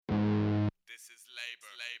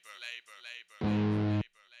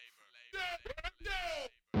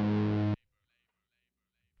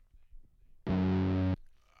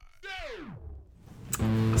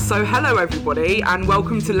So hello everybody and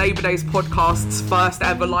welcome to Labour Day's podcast's first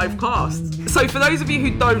ever live cast. So for those of you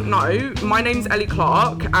who don't know, my name's Ellie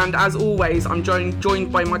Clark and as always I'm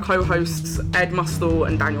joined by my co-hosts Ed Mustall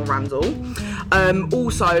and Daniel Randall.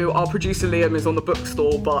 Also our producer Liam is on the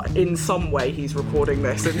bookstore, but in some way he's recording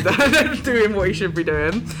this and doing what he should be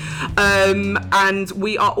doing. And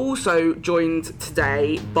we are also joined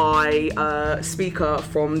today by a speaker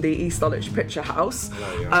from the East Dulwich Picture House,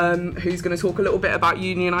 who's going to talk a little bit about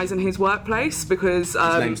unionising his workplace because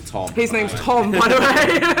his name's Tom, by the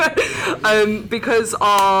way. Because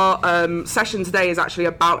our session today is actually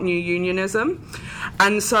about new unionism.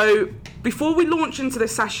 And so before we launch into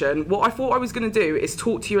this session, what I thought I was going to do is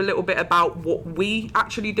talk to you a little bit about what we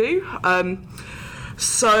actually do.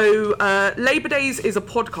 So Labour Days is a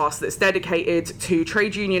podcast that's dedicated to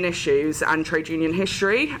trade union issues and trade union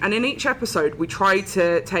history, and in each episode we try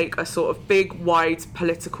to take a sort of big, wide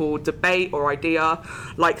political debate or idea,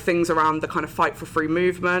 like things around the kind of fight for free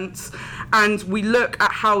movements, and we look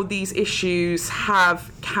at how these issues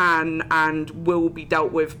have, can and will be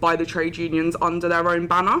dealt with by the trade unions under their own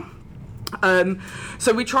banner.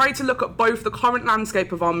 So we try to look at both the current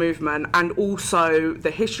landscape of our movement and also the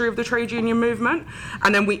history of the trade union movement,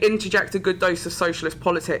 and then we interject a good dose of socialist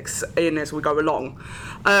politics in as we go along.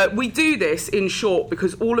 We do this, in short,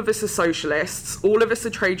 because all of us are socialists, all of us are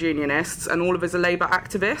trade unionists, and all of us are labour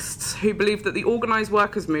activists who believe that the organised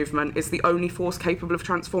workers' movement is the only force capable of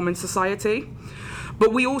transforming society.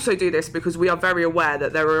 But we also do this because we are very aware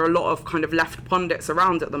that there are a lot of kind of left pundits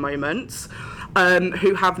around at the moment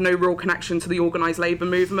who have no real connection to the organised labour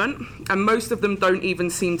movement, and most of them don't even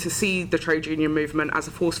seem to see the trade union movement as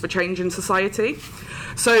a force for change in society.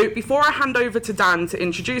 So before I hand over to Dan to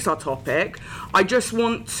introduce our topic, I just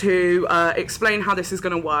want to explain how this is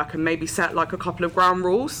going to work and maybe set like a couple of ground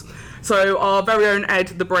rules. So our very own Ed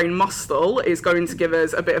the Brain Mustall is going to give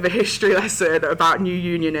us a bit of a history lesson about new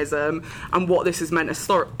unionism and what this has meant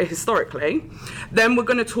historically. Then we're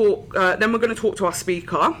going to talk. To our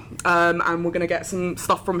speaker, and we're going to get some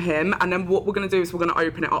stuff from him. And then what we're going to do is we're going to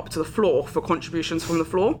open it up to the floor for contributions from the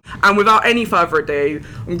floor. And without any further ado,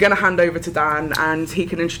 I'm going to hand over to Dan, and he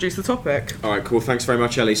can introduce the topic. All right, cool. Thanks very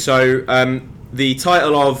much, Ellie. So the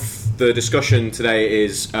title of the discussion today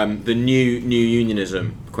is the new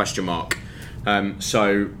unionism ?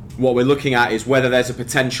 So what we're looking at is whether there's a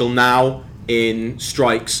potential now in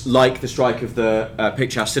strikes like the strike of the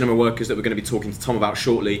Picture House cinema workers that we're going to be talking to Tom about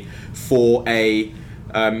shortly, for a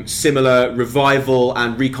similar revival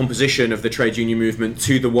and recomposition of the trade union movement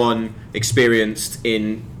to the one experienced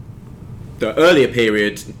in the earlier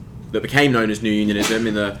period that became known as new unionism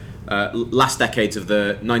in the last decades of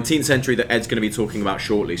the 19th century that Ed's going to be talking about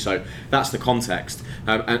shortly. So that's the context.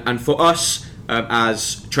 And for us,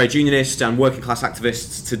 as trade unionists and working class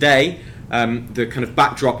activists today, the kind of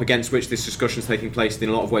backdrop against which this discussion is taking place in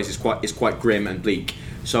a lot of ways is quite grim and bleak.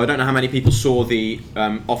 So I don't know how many people saw the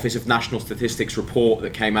Office of National Statistics report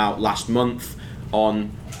that came out last month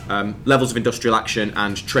on levels of industrial action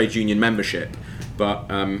and trade union membership.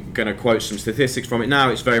 But I'm going to quote some statistics from it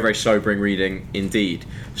now. It's very, very sobering reading indeed.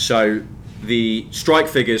 So the strike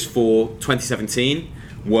figures for 2017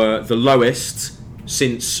 were the lowest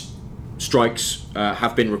since strikes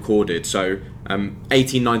have been recorded. So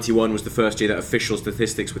 1891 was the first year that official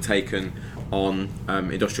statistics were taken on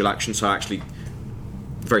industrial action. So actually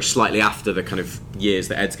very slightly after the kind of years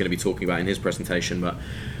that Ed's going to be talking about in his presentation. But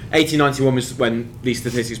 1891 was when these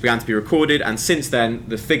statistics began to be recorded, and since then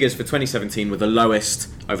the figures for 2017 were the lowest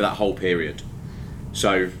over that whole period.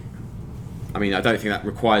 So, I mean, I don't think that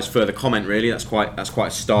requires further comment. Really, that's quite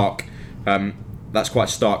a stark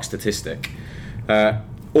statistic.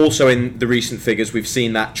 Also, in the recent figures, we've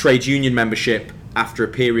seen that trade union membership, after a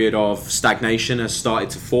period of stagnation, has started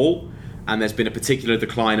to fall, and there's been a particular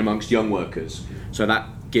decline amongst young workers. So that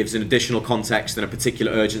gives an additional context and a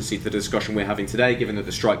particular urgency to the discussion we're having today, given that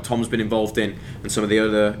the strike Tom's been involved in and some of the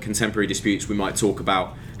other contemporary disputes we might talk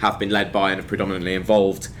about have been led by and have predominantly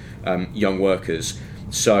involved young workers.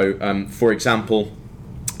 So, for example,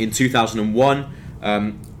 in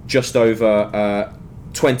 2001, just over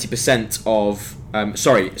 20% of in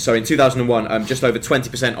 2001, just over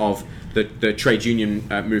 20% of the trade union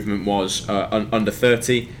movement was under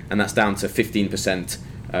 30, and that's down to 15%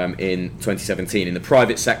 in 2017. In the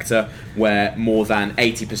private sector, where more than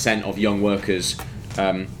 80% of young workers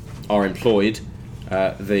are employed,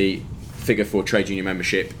 the figure for trade union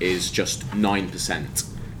membership is just 9%.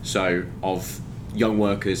 So of young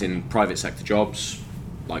workers in private sector jobs,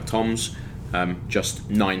 like Tom's, just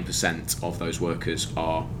 9% of those workers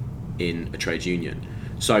are in a trade union.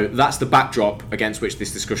 So that's the backdrop against which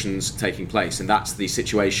this discussion's taking place, and that's the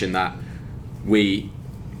situation that we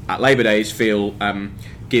at Labour Days feel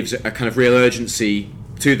gives a kind of real urgency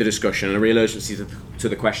to the discussion and a real urgency to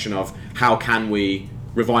the question of how can we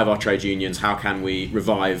revive our trade unions, how can we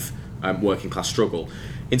revive working class struggle.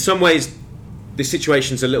 In some ways, this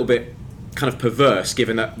situation's a little bit kind of perverse,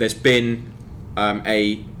 given that there's been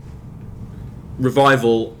a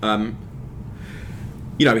revival.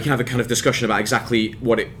 We can have a kind of discussion about exactly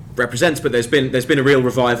what it represents, but there's been a real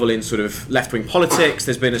revival in sort of left-wing politics.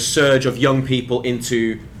 There's been a surge of young people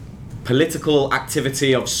into political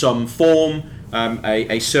activity of some form,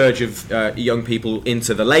 a surge of young people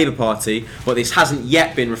into the Labour Party, but this hasn't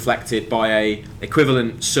yet been reflected by a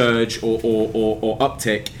equivalent surge or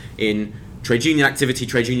uptick in trade union activity,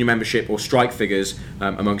 trade union membership, or strike figures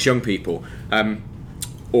amongst young people,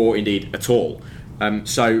 or indeed at all.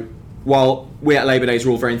 So while we at Labour Days are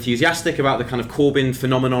all very enthusiastic about the kind of Corbyn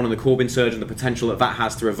phenomenon and the Corbyn surge and the potential that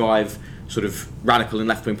has to revive sort of radical and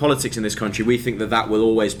left-wing politics in this country, we think that will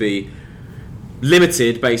always be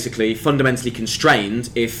limited, basically, fundamentally constrained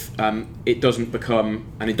if it doesn't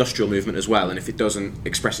become an industrial movement as well, and if it doesn't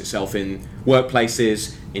express itself in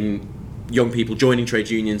workplaces, in young people joining trade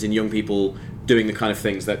unions, in young people doing the kind of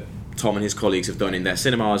things that Tom and his colleagues have done in their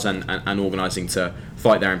cinemas and organising to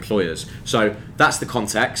fight their employers. So that's the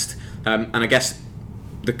context. And I guess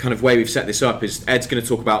the kind of way we've set this up is Ed's going to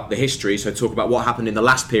talk about the history, so talk about what happened in the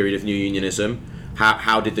last period of new unionism,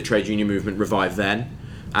 how did the trade union movement revive then,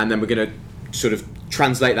 and then we're going to sort of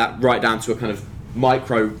translate that right down to a kind of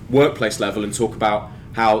micro workplace level and talk about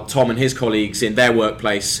how Tom and his colleagues in their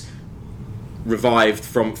workplace revived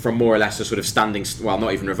from more or less a sort of standing, well,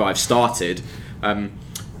 not even revived, started a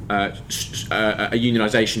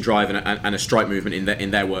unionisation drive and a strike movement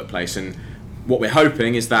in their workplace. And what we're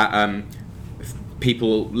hoping is that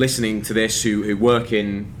people listening to this who work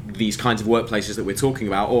in these kinds of workplaces that we're talking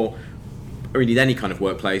about, or indeed any kind of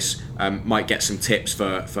workplace, might get some tips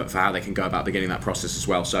for how they can go about beginning that process as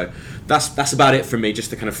well. So that's about it from me,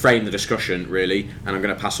 just to kind of frame the discussion, really. And I'm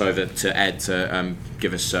going to pass over to Ed to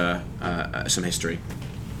give us some history.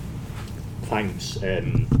 Thanks.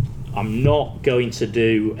 I'm not going to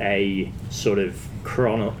do a sort of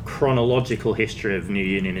chronological history of new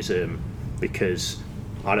unionism because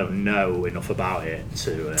I don't know enough about it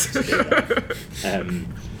to do that.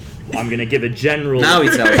 I'm going to give a general... Now he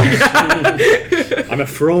tells us. I'm a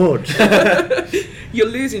fraud. You're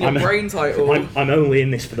losing your brain title. I'm only in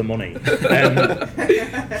this for the money.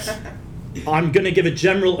 I'm going to give a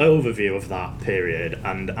general overview of that period,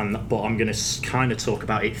 but I'm going to kind of talk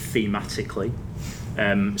about it thematically.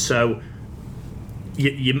 So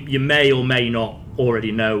you may or may not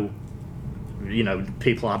already know,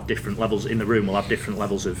 people have different levels in the room, will have different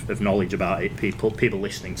levels of knowledge about it. People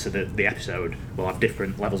listening to the episode will have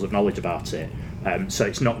different levels of knowledge about it. So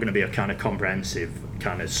it's not going to be a kind of comprehensive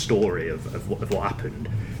kind of story of what happened.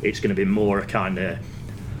 It's going to be more a kind of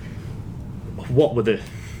what were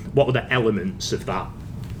the elements of that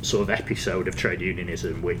sort of episode of trade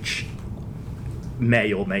unionism which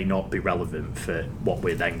may or may not be relevant for what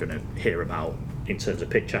we're then going to hear about in terms of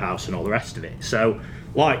Picture House and all the rest of it. So,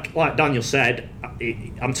 like Daniel said,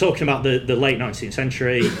 I'm talking about the late 19th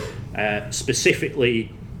century,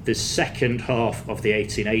 specifically the second half of the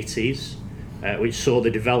 1880s, which saw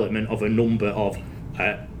the development of a number of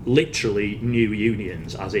literally new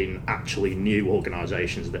unions, as in actually new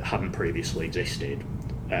organisations that hadn't previously existed,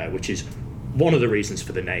 which is one of the reasons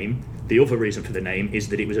for the name. The other reason for the name is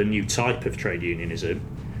that it was a new type of trade unionism,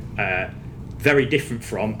 very different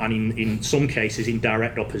from, and in some cases in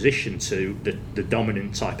direct opposition to, the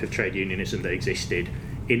dominant type of trade unionism that existed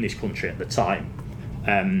in this country at the time.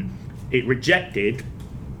 It rejected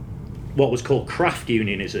what was called craft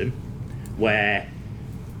unionism, where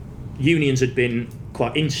unions had been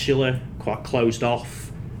quite insular, quite closed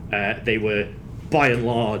off. They were, by and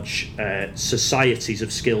large, societies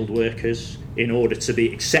of skilled workers. In order to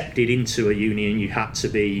be accepted into a union, you had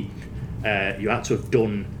to have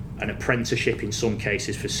done an apprenticeship in some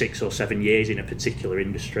cases for 6 or 7 years in a particular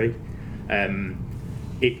industry. A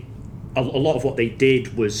lot of what they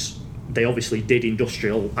did was, they obviously did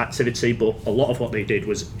industrial activity, but a lot of what they did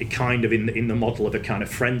was kind of in the model of a kind of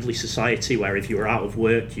friendly society, where if you were out of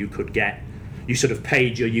work, you sort of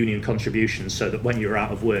paid your union contributions, so that when you were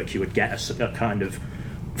out of work, you would get a kind of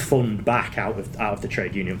fund back out of the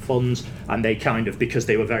trade union funds. And they kind of, because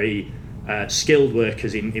they were very skilled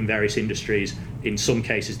workers in various industries, in some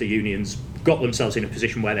cases the unions got themselves in a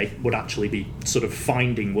position where they would actually be sort of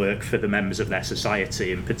finding work for the members of their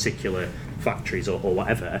society in particular factories or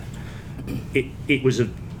whatever. it was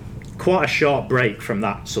quite a sharp break from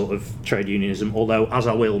that sort of trade unionism, although, as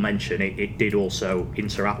I will mention, it did also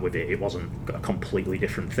interact with it. It wasn't a completely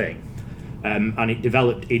different thing. And it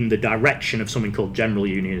developed in the direction of something called general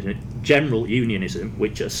unionism,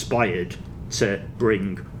 which aspired to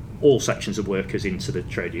bring all sections of workers into the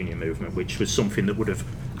trade union movement, which was something that would have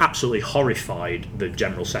absolutely horrified the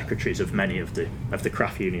general secretaries of many of the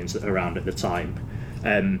craft unions that were around at the time.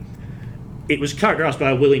 It was characterised by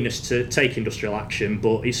a willingness to take industrial action,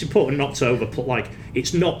 but it's important not to overplay. Like,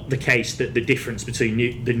 it's not the case that the difference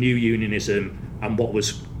between the new unionism and what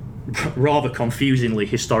was rather confusingly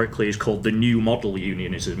historically is called the new model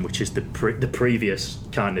unionism, which is the previous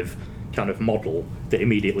kind of model that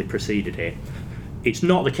immediately preceded it. It's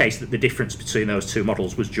not the case that the difference between those two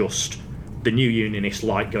models was just the new unionists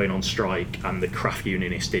liked going on strike and the craft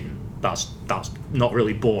unionists didn't. That's not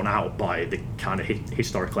really borne out by the kind of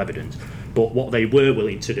historical evidence. But what they were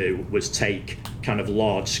willing to do was take kind of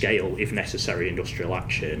large scale, if necessary, industrial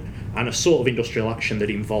action, and a sort of industrial action that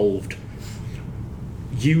involved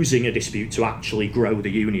using a dispute to actually grow the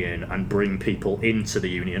union and bring people into the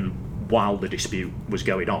union while the dispute was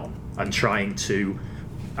going on, and trying to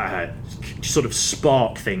sort of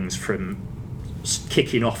spark things from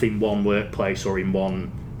kicking off in one workplace or in one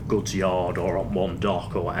goods yard or on one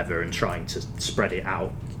dock or whatever, and trying to spread it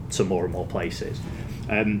out to more and more places.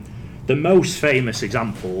 The most famous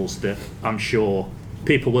examples that I'm sure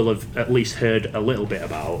people will have at least heard a little bit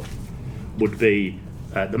about would be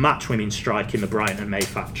the match women's strike in the Bryant and May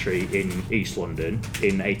factory in East London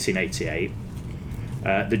in 1888,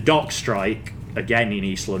 the dock strike again in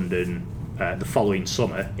East London the following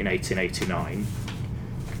summer in 1889,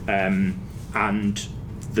 and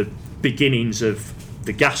the beginnings of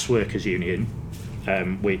the Gas Workers Union,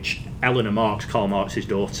 which Eleanor Marx, Karl Marx's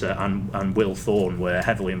daughter, and Will Thorne were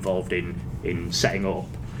heavily involved in setting up,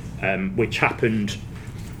 which happened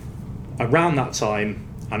around that time,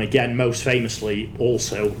 and again most famously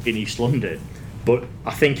also in East London. But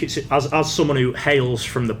I think it's as someone who hails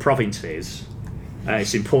from the provinces,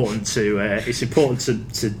 it's important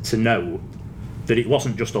to know that it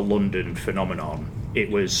wasn't just a London phenomenon. It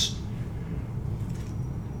was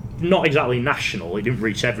not exactly national. It didn't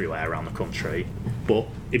reach everywhere around the country, but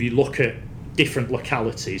if you look at different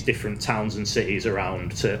localities, different towns and cities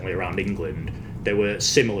certainly around England, there were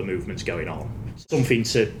similar movements going on. Something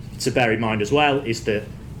to bear in mind as well is that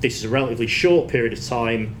this is a relatively short period of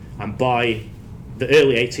time, and by the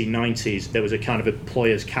early 1890s there was a kind of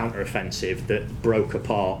employers' counter-offensive that broke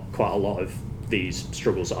apart quite a lot of these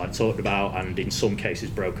struggles that I talked about, and in some cases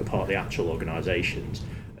broke apart the actual organisations.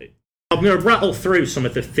 I'm going to rattle through some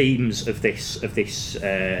of the themes of this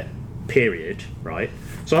period, right?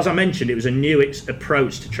 So as I mentioned, it was a new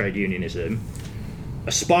approach to trade unionism,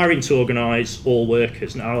 aspiring to organise all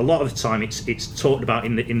workers. Now, a lot of the time, it's talked about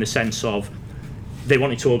in the sense of they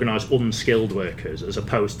wanted to organise unskilled workers as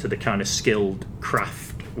opposed to the kind of skilled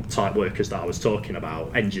craft type workers that I was talking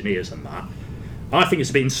about, engineers and that. I think it's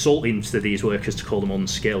a bit insulting to these workers to call them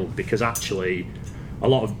unskilled, because actually a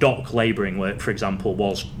lot of dock labouring work, for example,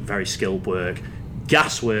 was very skilled work.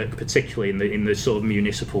 Gas work, particularly in the sort of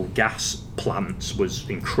municipal gas plants, was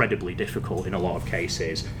incredibly difficult in a lot of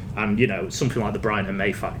cases. And something like the Bryant and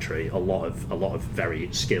May factory, a lot of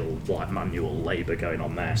very skilled, like manual labour going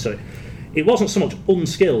on there. So it wasn't so much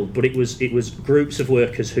unskilled, but it was groups of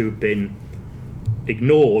workers who had been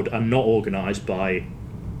ignored and not organised by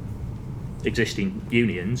existing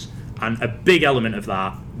unions. And a big element of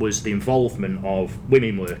that was the involvement of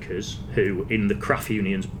women workers who, in the craft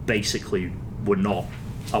unions, basically were not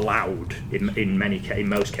allowed in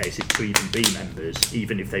most cases to even be members,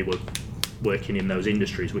 even if they were working in those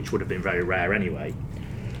industries, which would have been very rare anyway.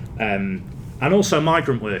 And also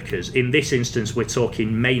migrant workers. In this instance, we're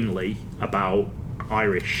talking mainly about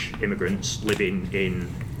Irish immigrants living in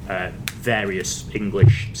various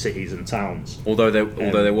English cities and towns. Although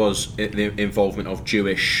there was the involvement of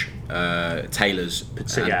Jewish tailors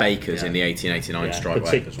and bakers in the 1889 strike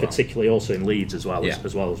wave as well. Particularly also in Leeds as well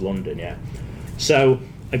as London. Yeah. So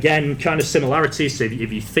again, kind of similarities. So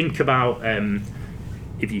if you think about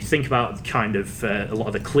kind of a lot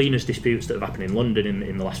of the cleaners' disputes that have happened in London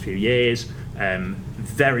in the last few years,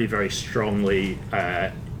 very, very strongly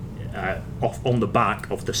on the back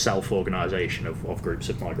of the self-organisation of groups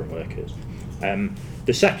of migrant workers.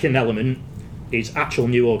 The second element is actual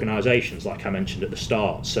new organisations, like I mentioned at the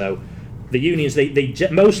start. So the unions, they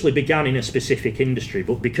mostly began in a specific industry,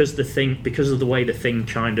 but because of the way the thing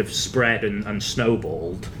kind of spread and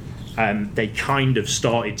snowballed, they kind of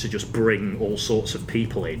started to just bring all sorts of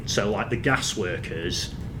people in. So like the gas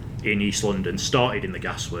workers in East London started in the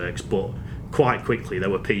gasworks, but quite quickly there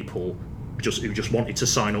were people who just wanted to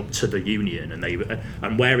sign up to the union,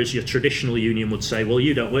 and whereas your traditional union would say, well,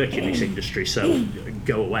 you don't work in this industry, so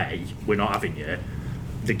go away, we're not having you.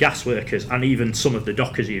 The gas workers and even some of the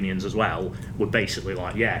dockers unions as well were basically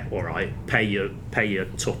like, yeah, all right, pay your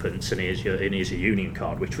tuppence and here's your union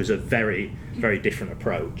card, which was a very, very different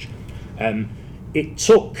approach. It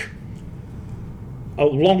took a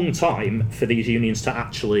long time for these unions to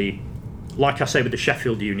actually, like I say with the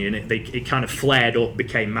Sheffield Union, it kind of flared up,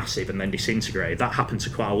 became massive and then disintegrated. That happened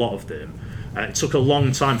to quite a lot of them. It took a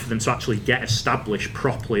long time for them to actually get established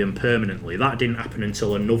properly and permanently. That didn't happen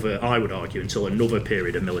until I would argue, until another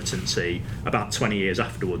period of militancy, about 20 years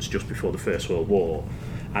afterwards, just before the First World War.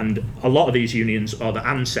 And a lot of these unions are the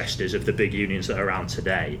ancestors of the big unions that are around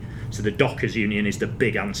today. So the Dockers Union is the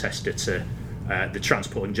big ancestor to the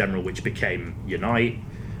Transport in General, which became Unite.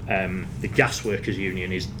 The Gas Workers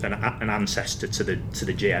Union is an ancestor to the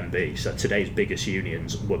GMB. So today's biggest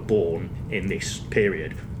unions were born in this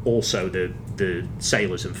period. Also, the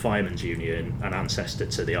Sailors and Firemen's Union, an ancestor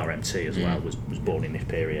to the RMT as well, was born in this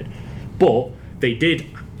period. But they did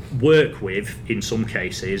work with, in some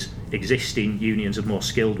cases, existing unions of more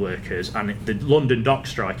skilled workers. And the London dock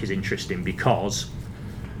strike is interesting because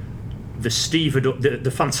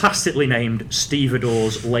the fantastically named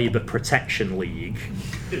Stevedores Labour Protection League,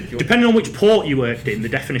 depending on which port you worked in, the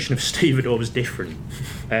definition of stevedore was different.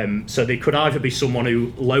 So they could either be someone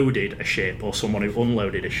who loaded a ship or someone who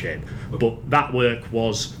unloaded a ship, but that work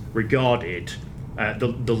was regarded,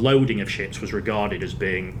 the loading of ships was regarded as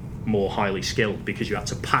being more highly skilled because you had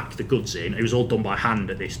to pack the goods in. It was all done by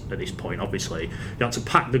hand at this point, obviously. You had to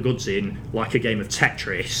pack the goods in like a game of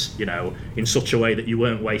Tetris, in such a way that you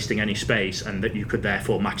weren't wasting any space and that you could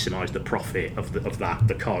therefore maximise the profit of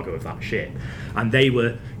the cargo of that ship. And they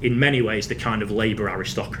were, in many ways, the kind of labour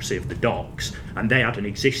aristocracy of the docks, and they had an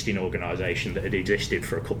existing organisation that had existed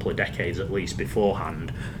for a couple of decades at least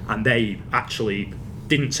beforehand, and they actually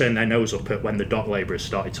didn't turn their nose up at when the dock labourers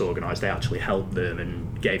started to organise. They actually helped them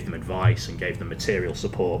and gave them advice and gave them material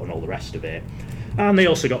support and all the rest of it. And they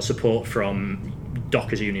also got support from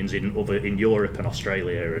dockers unions in Europe and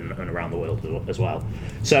Australia and around the world as well.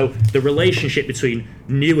 So the relationship between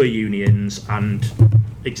newer unions and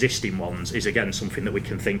existing ones is again something that we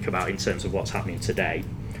can think about in terms of what's happening today.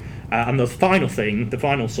 And the final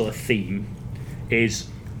sort of theme is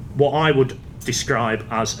what I would describe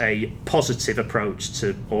as a positive approach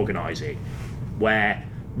to organising, where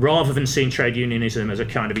rather than seeing trade unionism as a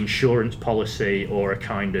kind of insurance policy or a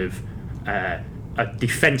kind of a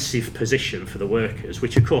defensive position for the workers,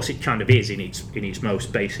 which of course it kind of is in its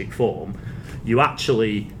most basic form, you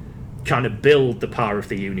actually kind of build the power of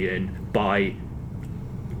the union by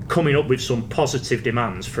coming up with some positive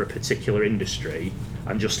demands for a particular industry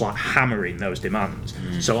and just like hammering those demands.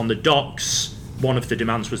 So on the docks, one of the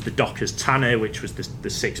demands was the dockers' tanner, which was the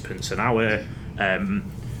sixpence an hour.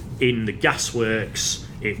 In the gasworks,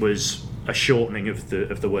 it was a shortening of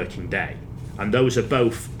the working day, and those are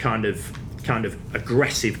both kind of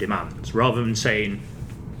aggressive demands. Rather than saying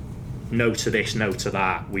no to this, no to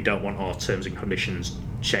that, we don't want our terms and conditions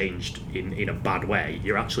changed in a bad way.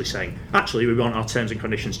 You're actually saying, we want our terms and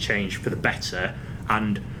conditions changed for the better,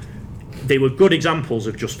 and they were good examples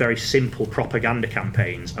of just very simple propaganda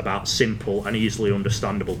campaigns about simple and easily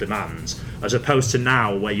understandable demands, as opposed to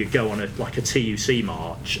now where you go on a TUC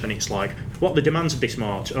march and it's like, what are the demands of this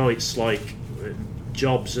march? Oh, it's like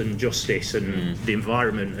jobs and justice and the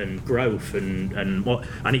environment and growth and what,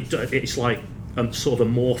 and it's like sort of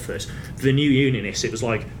amorphous. For the new unionists, it was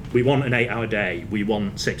like, we want an 8-hour day, we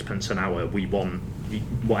want sixpence an hour, we want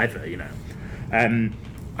whatever, And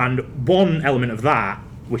one element of that,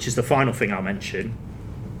 which is the final thing I'll mention,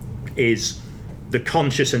 is the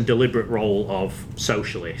conscious and deliberate role of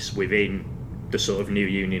socialists within the sort of new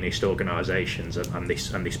unionist organisations and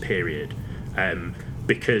this period,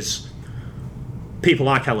 because people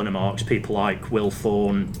like Eleanor Marx, people like Will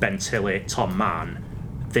Thorne, Ben Tillett, Tom Mann,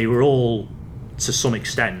 they were all, to some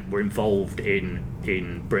extent, were involved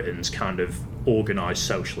in Britain's kind of organised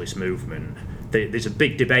socialist movement. There's a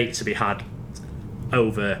big debate to be had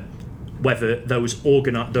over whether those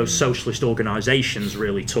socialist organisations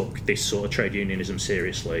really took this sort of trade unionism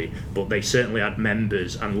seriously, but they certainly had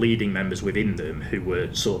members and leading members within them who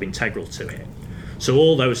were sort of integral to it. So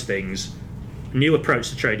all those things, new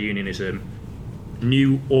approach to trade unionism,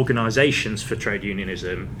 new organisations for trade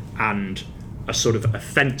unionism, and a sort of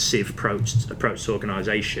offensive approach to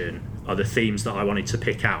organisation are the themes that I wanted to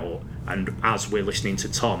pick out. And as we're listening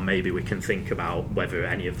to Tom, maybe we can think about whether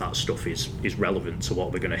any of that stuff is relevant to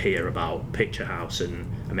what we're going to hear about Picture House and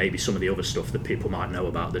maybe some of the other stuff that people might know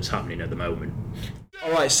about that's happening at the moment.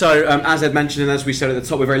 All right, so as Ed mentioned and as we said at the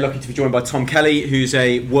top, we're very lucky to be joined by Tom Kelly, who's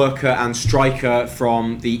a worker and striker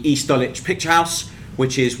from the East Dulwich Picture House,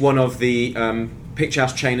 which is one of the picture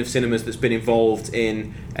house chain of cinemas that's been involved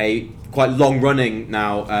in a quite long-running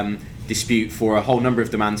now dispute for a whole number of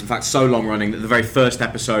demands. In fact, so long-running that the very first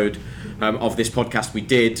episode of this podcast we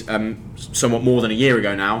did somewhat more than a year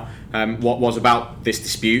ago now, what was about this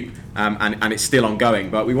dispute, and it's still ongoing.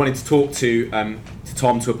 But we wanted to talk to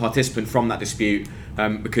Tom, to a participant from that dispute,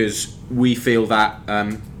 because we feel that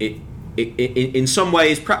it in some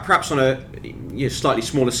ways, perhaps on a slightly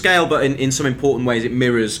smaller scale, but in some important ways, it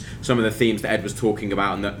mirrors some of the themes that Ed was talking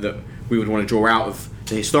about, and that we would want to draw out of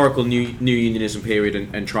the historical new unionism period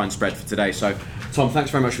and try and spread for today. So, Tom, thanks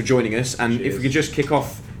very much for joining us. And Cheers. If we could just kick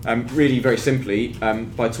off really very simply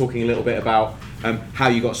by talking a little bit about how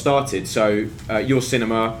you got started. So, your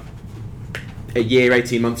cinema, a year,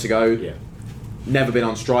 18 months ago, never been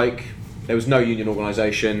on strike. There was no union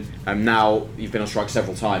organisation, and now you've been on strike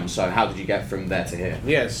several times. So how did you get from there to here?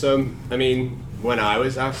 Yeah, so, I mean, when I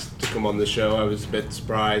was asked to come on the show, I was a bit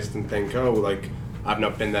surprised and think, I've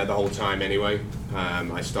not been there the whole time anyway.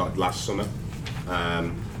 I started last summer.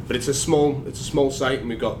 But it's a small site, and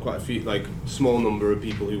we've got quite a few, small number of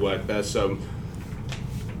people who work there, so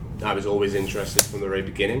I was always interested from the very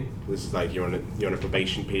beginning. This is you're on a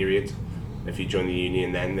probation period. If you join the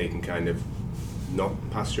union, then they can kind of not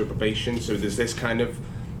pass your probation, so there's this kind of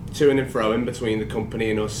to and fro in between the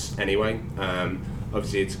company and us anyway.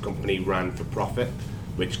 Obviously it's a company ran for profit,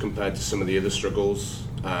 which compared to some of the other struggles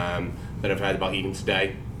that I've heard about even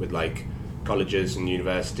today with colleges and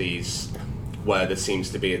universities, where there seems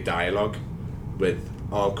to be a dialogue with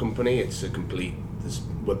our company, it's a complete,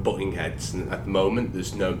 we're butting heads, and at the moment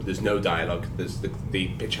there's no dialogue. There's the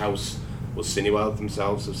Pitch House or Cineworld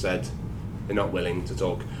themselves have said they're not willing to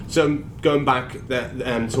talk. So going back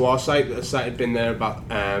to our site, the site had been there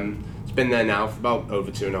it's been there now for about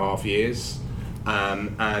over 2.5 years,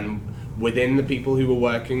 and within the people who were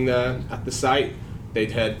working there at the site,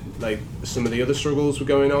 they'd heard some of the other struggles were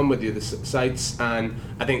going on with the other sites, and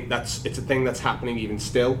I think it's a thing that's happening even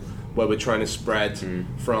still, where we're trying to spread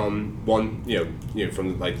from one,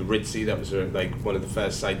 from the Ritzy, that was one of the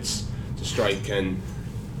first sites to strike, and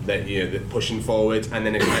that they're pushing forward, and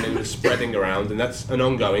then it kind of is spreading around, and that's an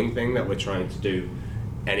ongoing thing that we're trying to do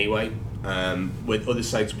anyway, with other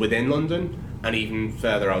sites within London and even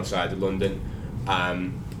further outside of London. But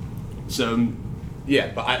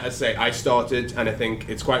I say I started, and I think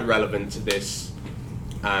it's quite relevant to this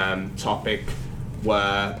topic,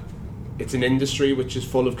 where it's an industry which is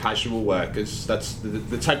full of casual workers. That's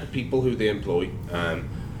the type of people who they employ.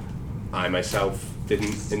 I myself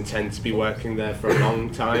didn't intend to be working there for a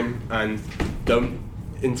long time, and don't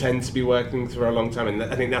intend to be working for a long time, and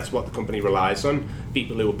I think that's what the company relies on.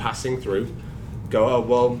 People who are passing through go,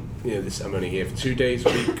 I'm only here for 2 days a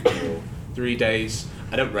week or 3 days.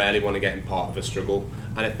 I don't really want to get in part of a struggle,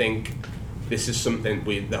 and I think this is something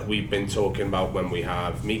that we've been talking about when we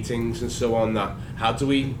have meetings and so on, that how do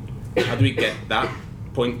we get that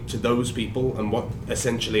point to those people, and what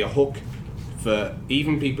essentially a hook for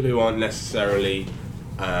even people who aren't necessarily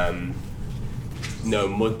know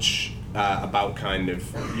much about kind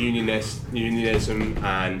of unionism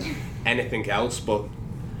and anything else, but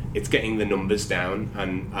it's getting the numbers down.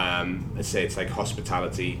 And I say it's like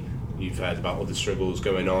hospitality. You've heard about other struggles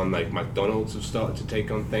going on, like McDonald's have started to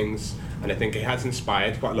take on things, and I think it has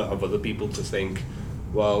inspired quite a lot of other people to think,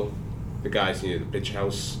 well, the guys in the Pitch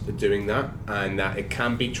House are doing that, and that it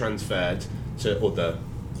can be transferred to other.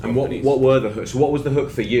 And what were the hooks? So what was the hook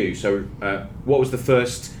for you? So what was the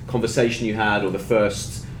first conversation you had, or the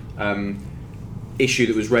first issue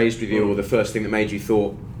that was raised with you, or the first thing that made you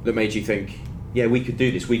think, yeah, we could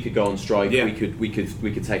do this, we could go on strike, we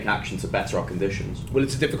could take action to better our conditions? Well,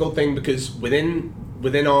 it's a difficult thing, because within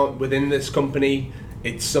this company,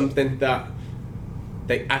 it's something that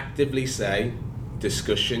they actively say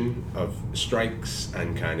discussion of strikes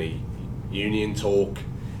and kind of union talk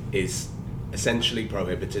is essentially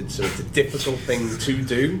prohibited. So it's a difficult thing to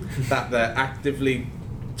do, that they're actively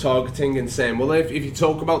targeting and saying, well, if you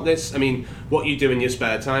talk about this, I mean, what you do in your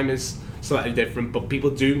spare time is slightly different, but people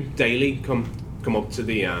do daily come up to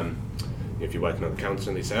the if you're working at the council,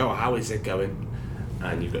 and they say, oh, how is it going?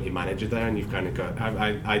 And you've got your manager there, and you've kind of got,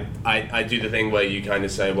 I do the thing where you kind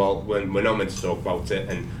of say, well, when we're not meant to talk about it,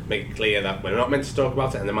 and make it clear that we're not meant to talk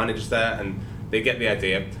about it, and the manager's there and they get the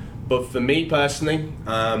idea. But for me personally,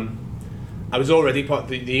 I was already part of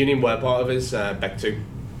the union were part of his Beck 2.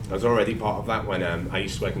 I was already part of that when I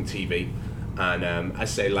used to work in TV, and I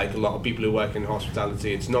say, like a lot of people who work in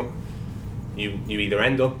hospitality, it's not, you either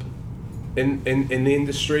end up in the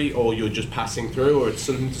industry, or you're just passing through, or it's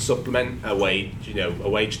something to supplement a wage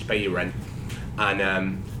to pay your rent.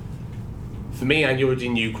 And for me, I already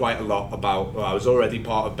knew quite a lot about. Well, I was already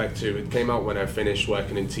part of Beck 2. It came out when I finished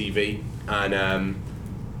working in TV, and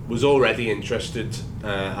was already interested.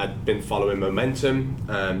 I'd been following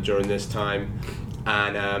Momentum during this time,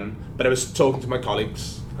 and but I was talking to my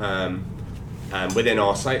colleagues within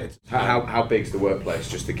our site. How big's the workplace,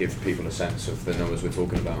 just to give people a sense of the numbers we're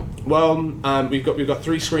talking about? Well, we've got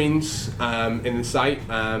 3 screens in the site.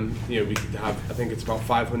 We could have, I think it's about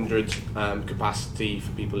 500 capacity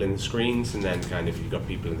for people in the screens, and then kind of you've got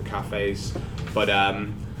people in the cafes. But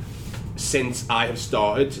since I have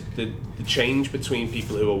started, the change between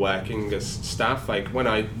people who are working as staff, like when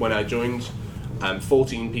I joined,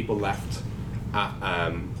 14 people left at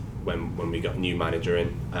when we got a new manager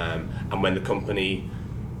in, and when the company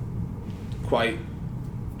quite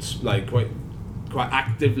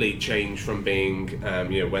actively changed from being,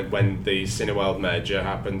 when the Cineworld merger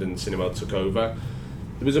happened and Cineworld took over,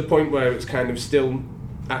 there was a point where it was kind of still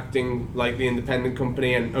acting like the independent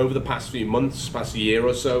company, and over the past few months, past year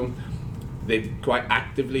or so, they've quite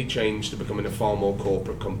actively changed to becoming a far more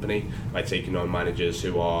corporate company by taking on managers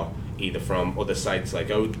who are either from other sites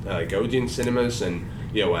like Odeon Cinemas, and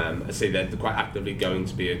I say they're quite actively going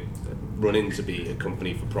to be running to be a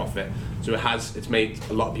company for profit. So it's made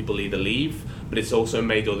a lot of people either leave, but it's also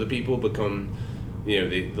made other people become,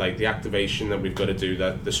 the activation that we've got to do,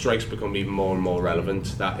 that the strikes become even more and more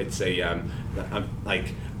relevant, that it's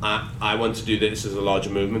I want to do this as a larger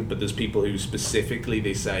movement, but there's people who specifically,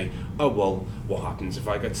 they say, oh well, what happens if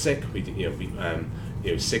I get sick?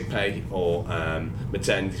 Sick pay or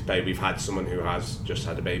maternity pay. We've had someone who has just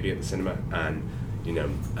had a baby at the cinema, and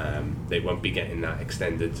they won't be getting that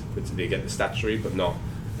extended. They get the statutory, but not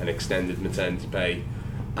an extended maternity pay.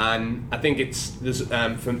 And I think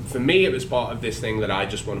for me, it was part of this thing that I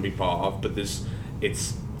just want to be part of. But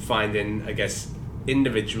it's finding, I guess,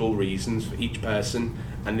 individual reasons for each person,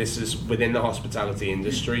 and this is within the hospitality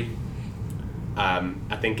industry.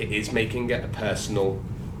 I think it is making it a personal,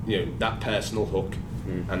 that personal hook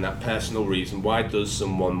and that personal reason. Why does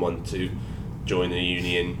someone want to join a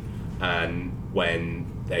union, and when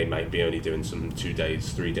they might be only doing something 2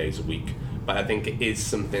 days, 3 days a week? But I think it is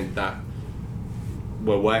something that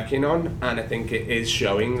we're working on, and I think it is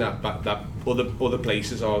showing that other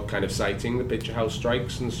places are kind of citing the picture house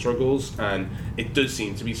strikes and struggles, and it does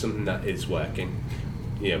seem to be something that is working.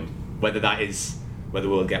 Whether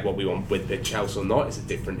we'll get what we want with Picture House or not is a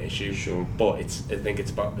different issue. Sure. But I think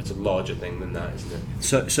it's a larger thing than that, isn't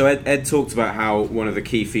it? So Ed talked about how one of the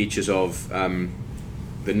key features of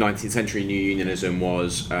the 19th century new unionism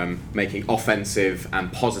was making offensive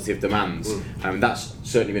and positive demands. That's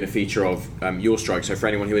certainly been a feature of your strike. So for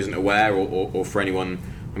anyone who isn't aware, or for anyone,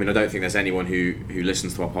 I mean, I don't think there's anyone who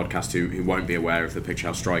listens to our podcast who won't be aware of the Picture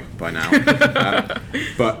House strike by now.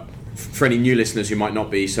 But for any new listeners who might not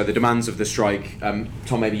be, so the demands of the strike,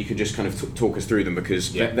 Tom, maybe you could just kind of talk us through them,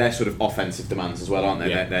 because they're sort of offensive demands as well, aren't they?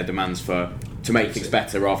 Yeah. They're demands to make things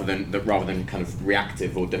better rather than kind of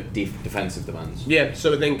reactive or defensive demands. Yeah,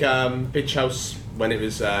 so I think Picture House, when it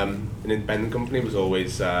was an independent company, was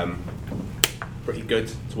always pretty good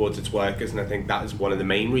towards its workers, and I think that is one of the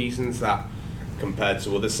main reasons that, compared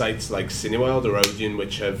to other sites like Cineworld or Odeon,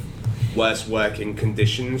 which have worse working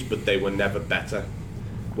conditions, but they were never better.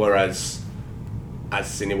 Whereas, as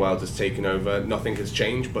Cineworld has taken over, nothing has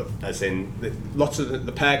changed, but as in lots of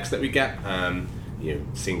the perks that we get,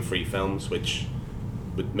 seeing free films, which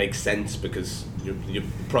would make sense because your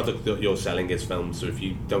product that you're selling is films. So if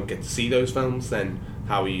you don't get to see those films, then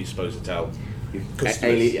how are you supposed to tell?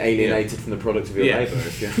 Alienated from the product of your labour.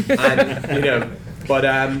 And but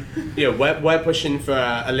we're pushing for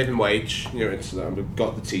a living wage. We've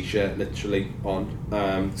got the T-shirt literally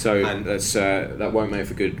on. So that won't make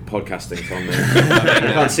for good podcasting, Tom.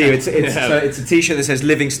 I can't see you. So it's a T-shirt that says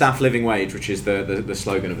 "Living Staff, Living Wage," which is the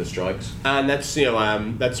slogan of the strikes. And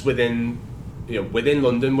that's within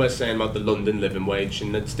London. We're saying about the London living wage,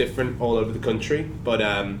 and that's different all over the country. But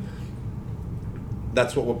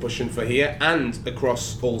that's what we're pushing for here and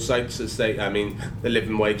across all sites. The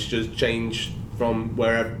living wage does change from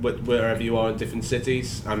wherever you are in different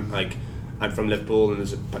cities. I'm from Liverpool, and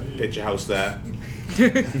there's a Picture House there.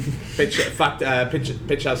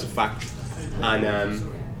 Picture House of Fact, and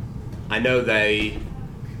I know they're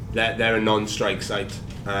a non-strike site,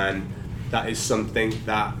 and that is something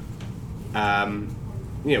that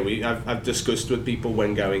I've discussed with people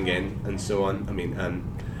when going in and so on.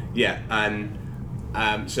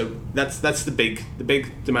 So that's the big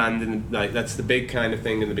demand, and that's the big kind of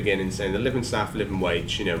thing in the beginning, saying the living staff, living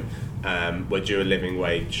wage. We're due a living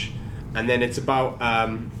wage, And then it's about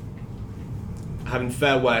having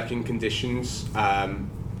fair working conditions.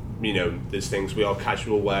 There's things, we are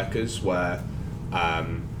casual workers where,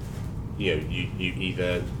 you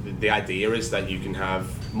either, the idea is that you can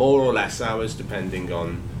have more or less hours depending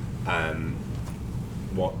on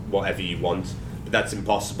whatever you want. But that's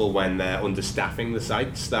impossible when they're understaffing the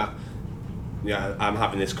sites. That, I'm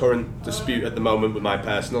having this current dispute at the moment with my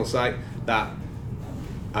personal site that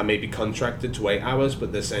I may be contracted to 8 hours,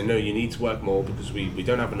 but they're saying, no, you need to work more because we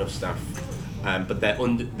don't have enough staff. But they're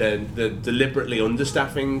deliberately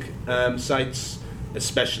understaffing sites,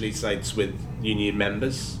 especially sites with union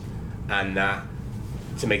members, and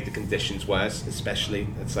to make the conditions worse, especially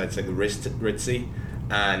at sites like the Ritzy,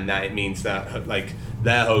 and it means that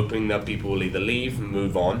they're hoping that people will either leave and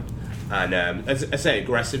move on, and as I say,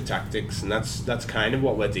 aggressive tactics, and that's kind of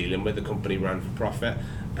what we're dealing with. The company ran for profit,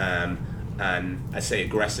 and I say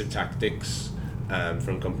aggressive tactics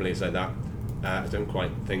from companies like that. I don't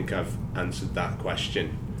quite think I've answered that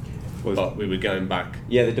question, but we were going back.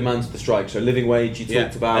 Yeah, the demands of the strike. So living wage, you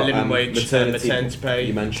talked about. Living wage, maternity pay.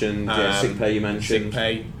 You mentioned sick pay. You mentioned sick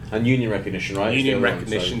pay and union recognition, right? Union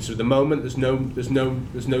recognition. So at the moment, there's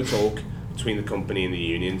no talk between the company and the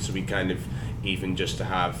union. So we kind of even just to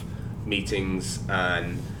have meetings,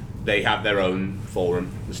 and they have their own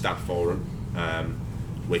forum, the staff forum,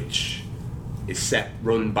 which is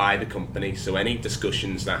run by the company. So any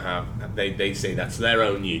discussions that they say that's their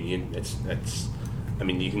own union. It's I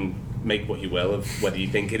mean, you can make what you will of whether you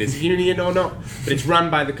think it is a union or not, but it's run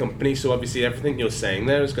by the company. So obviously everything you're saying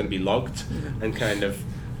there is going to be logged and kind of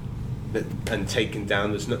taken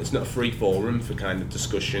down. It's not a free forum for kind of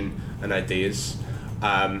discussion and ideas.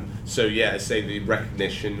 So I say the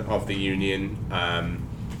recognition of the union,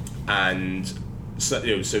 and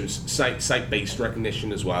so site-based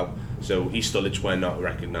recognition as well. So East Dulwich, we're not a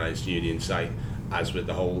recognised union site, as with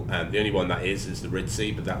the whole. The only one that is the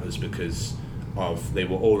Ritzy, but that was because they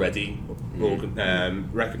were already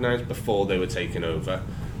recognised before they were taken over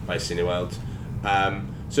by Cineworld.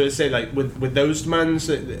 So I'd say with those demands,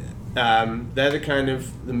 they're the kind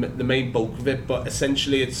of the main bulk of it. But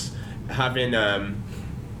essentially, it's having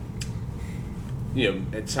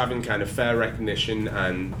it's having kind of fair recognition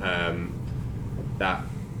and that.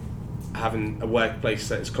 Having a workplace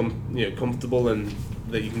that is comfortable and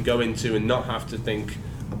that you can go into and not have to think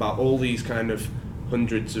about all these kind of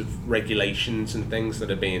hundreds of regulations and things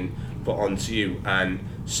that are being put onto you, and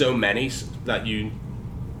so many that you,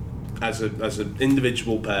 as an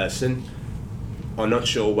individual person, are not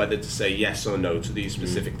sure whether to say yes or no to these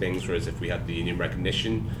specific things. Whereas if we had the union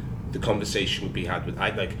recognition, the conversation would be had with I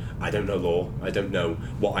don't know law, I don't know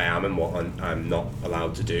what I am and what I'm not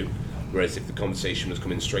allowed to do. Whereas if the conversation was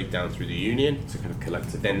coming straight down through the union, it's a kind of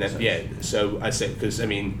collective. Then so I say, because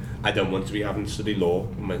I don't want to be having to study law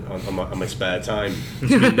on my spare time,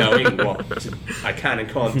 to be knowing what I can and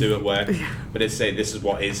can't do at work. But I say this is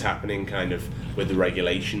what is happening, kind of with the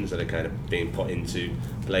regulations that are kind of being put into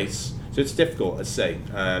place. So it's difficult, I say,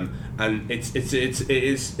 and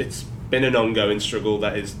it's been an ongoing struggle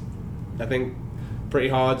that is, I think, pretty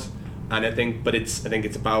hard, and I think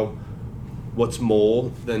it's about what's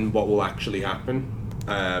more than what will actually happen,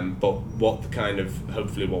 but what kind of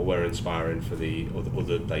hopefully what we're inspiring for the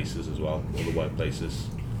other places as well, other workplaces.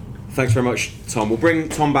 Thanks very much, Tom. We'll bring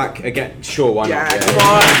Tom back again. Sure, why not? Come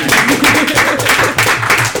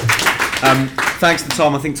on. Thanks to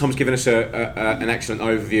Tom. I think Tom's given us an excellent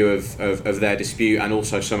overview of their dispute, and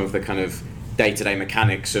also some of the kind of day-to-day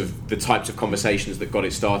mechanics of the types of conversations that got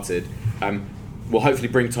it started. We'll hopefully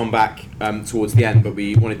bring Tom back towards the end, but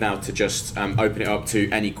we wanted now to just open it up to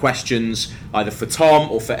any questions, either for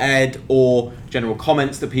Tom or for Ed, or general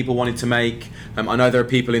comments that people wanted to make. I know there are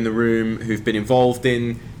people in the room who've been involved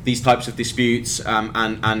in these types of disputes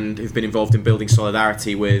and who've been involved in building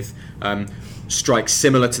solidarity with strikes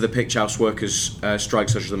similar to the Picture House workers' strike,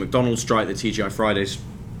 such as the McDonald's strike, the TGI Fridays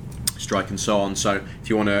strike, and so on. So if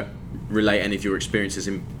you want to relate any of your experiences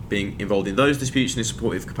in being involved in those disputes in a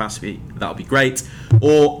supportive capacity, that would be great.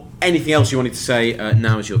 Or anything else you wanted to say,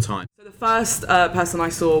 now is your time. So the first person I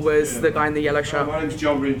saw was the guy in the yellow shirt. My name's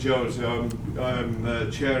John Bryn Jones.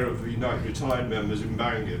 I'm chair of the United Retired Members in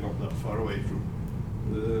Bangor, not that far away from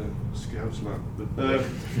the Scouts land. But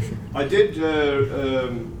I did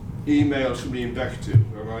email somebody in Beckton,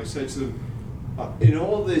 and I said to them, in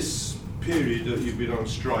all this period that you've been on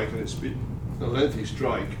strike, and it's been a lengthy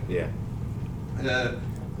strike, and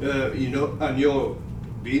you're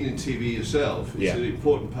being in TV yourself, it's an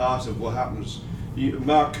important part of what happens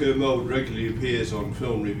Mark Kermode regularly appears on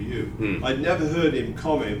Film Review. I'd never heard him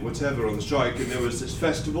comment whatever on the strike, and there was this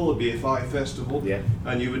festival, a BFI festival,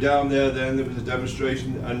 and you were down there then, there was a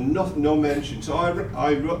demonstration, and no mention. So I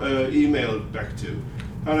emailed Bectu,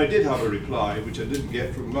 and I did have a reply, which I didn't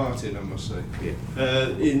get from Martin, I must say.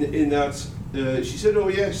 In that, she said, oh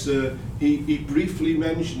yes, he briefly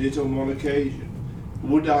mentioned it on one occasion.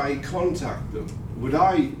 Would I contact them? Would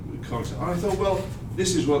I contact? And I thought, well,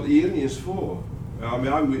 this is what the union's for. I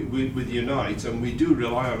mean, I'm with Unite, and we do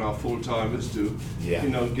rely on our full-timers to,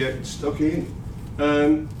 get stuck in.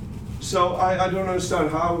 So I don't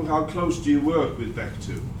understand, how close do you work with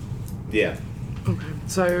Bectu? Yeah. Okay,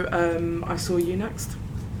 so I saw you next.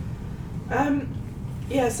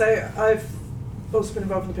 So I've also been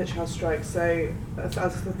involved in the Picture House strike, so I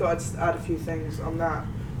thought I'd add a few things on that,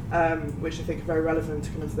 which I think are very relevant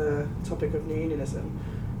to kind of the topic of new unionism,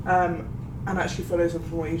 and actually follows on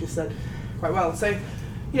from what you just said quite well. So,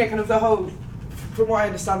 kind of the whole, from what I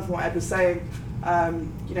understand from what Ed was saying,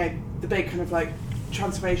 the big kind of like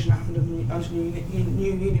transformation that happened under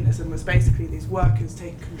new unionism was basically these workers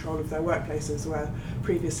taking control of their workplaces, where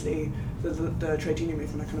previously the trade union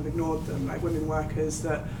movement had kind of ignored them, like women workers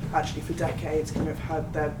that actually for decades kind of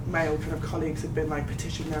had their male kind of colleagues had been like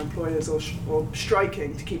petitioning their employers or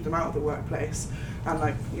striking to keep them out of the workplace, and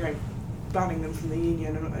like banning them from the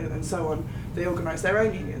union and so on. They organised their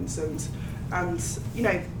own unions and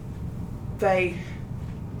they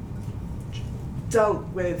dealt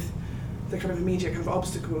with the kind of immediate kind of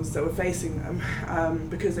obstacles that were facing them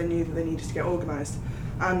because they knew that they needed to get organised.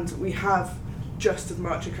 And we have just as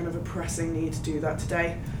much a kind of a pressing need to do that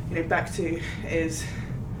today. Bectu is,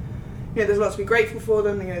 there's a lot to be grateful for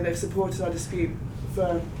them. They've supported our dispute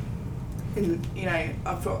for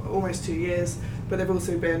almost 2 years, but they've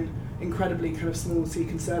also been incredibly kind of small c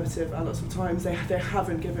conservative at lots of times. They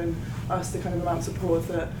haven't given us the kind of amount of support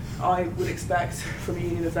that I would expect from a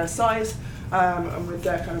union of their size, and with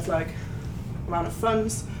their kind of like amount of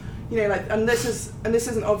funds, and this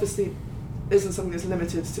isn't obviously isn't something that's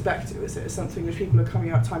limited to Bectu, is it? It's something which people are coming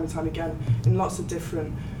out time and time again in lots of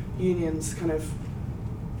different unions, kind of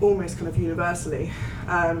almost kind of universally.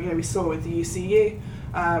 We saw with the UCU,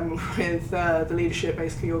 with the leadership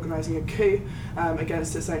basically organising a coup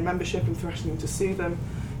against its own membership and threatening to sue them.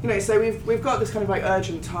 So we've got this kind of like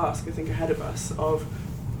urgent task, I think, ahead of us of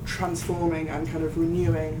transforming and kind of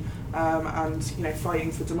renewing and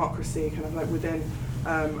fighting for democracy kind of like within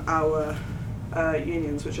our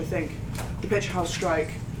unions, which I think the Picture House strike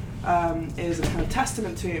is a kind of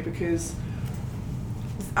testament to, because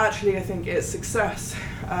actually I think its success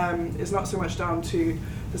is not so much down to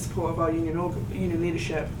the support of our union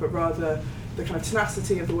leadership, but rather the kind of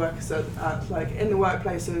tenacity of the workers at like in the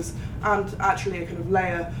workplaces, and actually a kind of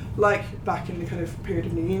layer, like back in the kind of period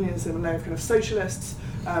of new unionism, a layer of kind of socialists,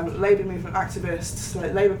 labour movement activists,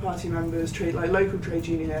 like Labour Party members, local trade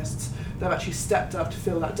unionists, that have actually stepped up to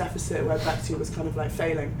fill that deficit where Bectu was kind of like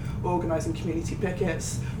failing, organising community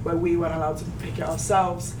pickets where we weren't allowed to picket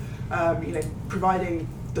ourselves, providing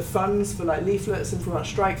the funds for like leaflets and for our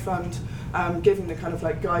strike fund, giving the kind of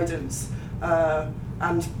like guidance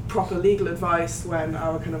and proper legal advice when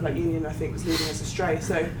our kind of like union, I think, was leading us astray.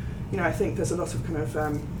 So, I think there's a lot of kind of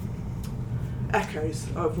echoes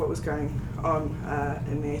of what was going on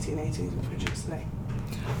in the 1880s with Pictures today.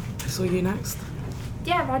 I saw you next.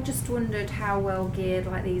 Yeah, I just wondered how well geared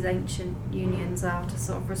like these ancient unions are to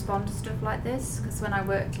sort of respond to stuff like this. Because when I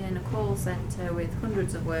worked in a call centre with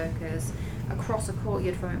hundreds of workers, across a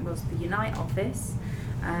courtyard from it was the Unite office.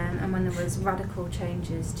 And when there was radical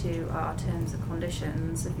changes to our terms and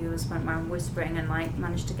conditions, the viewers went around whispering and like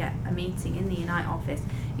managed to get a meeting in the Unite office.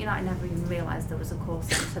 Unite never even realised there was a call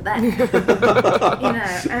centre there.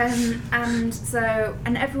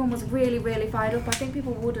 And everyone was really, really fired up. I think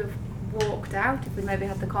people would have walked out if we maybe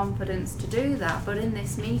had the confidence to do that, but in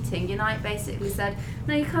this meeting Unite basically said,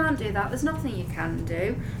 no, you can't do that, there's nothing you can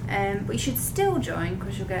do, but you should still join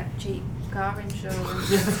because you'll get cheap car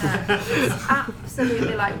insurance. It's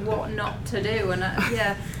absolutely like what not to do, and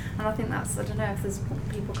and I think that's, I don't know if there's what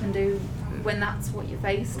people can do when that's what you're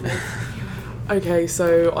faced with. Okay,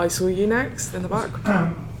 so I saw you next in the back.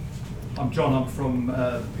 I'm John, I'm from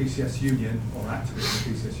PCS Union, or activist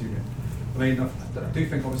in the PCS Union. I mean, I do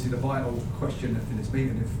think obviously the vital question in this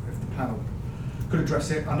meeting, if the panel could address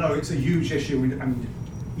it. I know it's a huge issue, and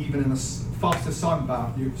even in the fastest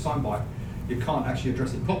soundbite, you can't actually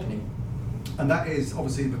address it properly. And that is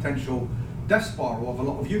obviously the potential death spiral of a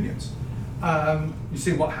lot of unions. You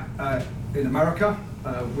see what in America,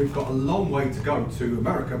 we've got a long way to go to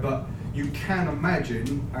America, but you can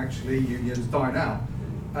imagine actually unions dying out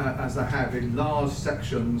as they have in large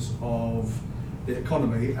sections of the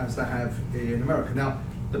economy as they have in America. Now,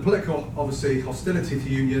 the political, obviously, hostility to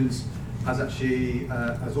unions has actually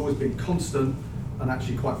has always been constant and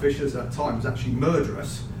actually quite vicious at times, actually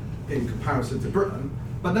murderous in comparison to Britain.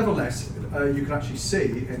 But nevertheless, you can actually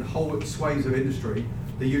see in whole swathes of industry,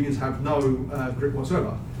 the unions have no grip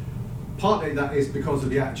whatsoever. Partly that is because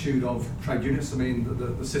of the attitude of trade unionists. I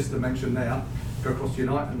mean, the sister mentioned there, Go Across to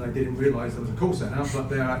Unite, and they didn't realise there was a call centre, but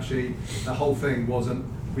they're actually, the whole thing wasn't,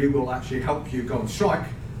 we will actually help you go on strike.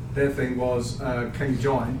 Their thing was, can you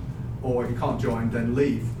join? Or if you can't join, then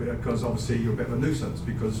leave, because obviously you're a bit of a nuisance,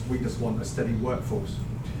 because we just want a steady workforce.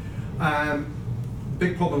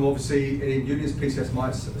 Big problem, obviously, in unions, PCS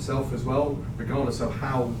myself as well, regardless of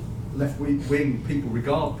how left-wing people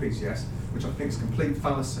regard PCS, which I think is a complete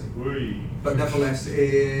fallacy. But nevertheless,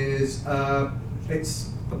 it's a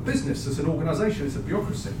business, it's an organisation, it's a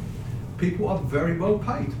bureaucracy. People are very well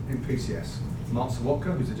paid in PCS. Mark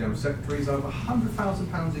Sawatka, who's the General Secretary, is over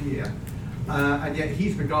 £100,000 a year. And yet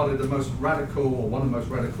he's regarded the most radical, or one of the most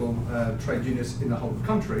radical trade unionists in the whole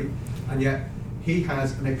country, and yet he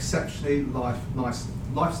has an exceptionally nice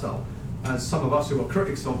lifestyle. As some of us who are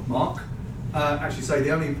critics of Mark actually say,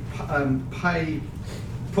 the only pay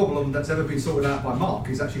problem that's ever been sorted out by Mark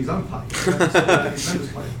is actually his own pay. His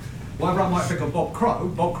members' pay. Whatever I might think of Bob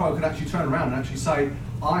Crow could actually turn around and actually say,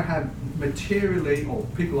 I have materially, or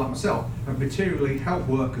people like myself, have materially helped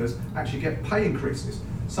workers actually get pay increases.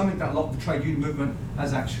 Something that a lot of the trade union movement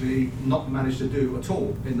has actually not managed to do at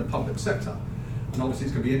all in the public sector. And obviously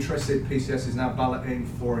it's going to be interesting. PCS is now balloting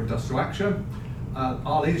for industrial action.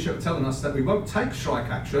 Our leadership are telling us that we won't take strike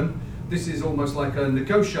action. This is almost like a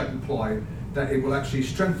negotiating ploy, that it will actually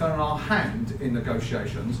strengthen our hand in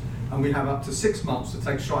negotiations, and we have up to 6 months to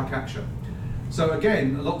take strike action. So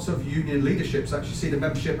again, lots of union leaderships actually see the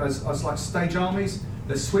membership as like stage armies.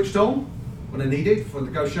 They're switched on when they're needed for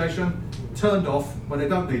negotiation, turned off when they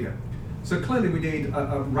don't need it. So clearly we need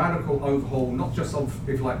a radical overhaul, not just of,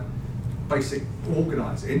 if you like, basic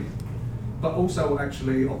organising, but also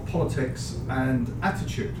actually of politics and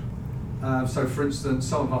attitude. So for instance,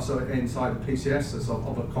 some of us are inside the PCS, as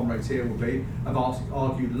other comrades here will be, have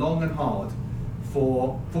argued long and hard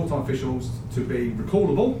for full-time officials to be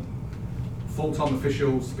recallable, full-time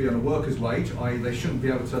officials to be on a worker's wage, i.e. they shouldn't be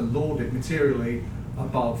able to lord it materially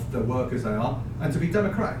above the workers they are, and to be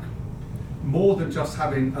democratic. More than just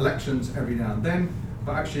having elections every now and then,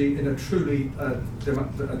 but actually in a truly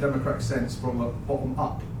democratic sense from a bottom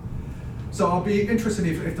up. So I'll be interested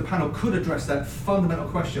if the panel could address that fundamental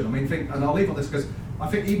question. I mean, and I'll leave on this because I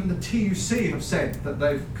think even the TUC have said that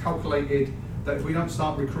they've calculated that if we don't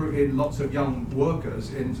start recruiting lots of young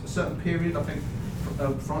workers in a certain period, I think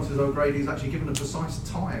Francis O'Grady's actually given a precise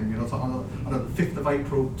time, it's like on the 5th of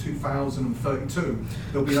April 2032,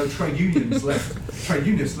 there'll be no trade unionists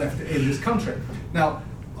left in this country. Now,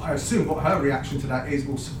 I assume what her reaction to that is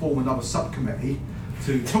we'll form another subcommittee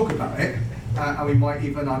to talk about it, and we might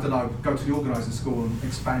even, I don't know, go to the organising school and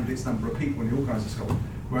expand its number of people in the organising school.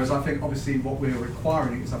 Whereas I think obviously what we're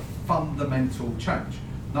requiring is a fundamental change,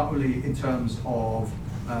 not only in terms of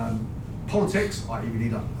politics, i.e. we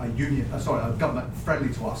need a government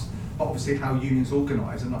friendly to us, but obviously how unions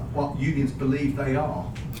organise and what unions believe they are.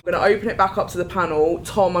 I'm going to open it back up to the panel.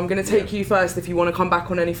 Tom, I'm going to take you first if you want to come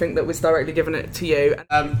back on anything that was directly given it to you.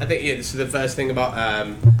 I think, so the first thing about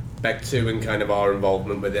Bec 2 and kind of our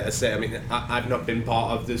involvement with it, I've not been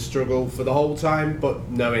part of the struggle for the whole time, but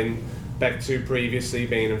knowing Bec 2 previously,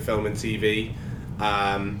 being in film and TV,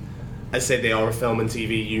 I say they are a film and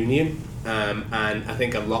TV union, and I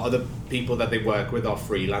think a lot of the people that they work with are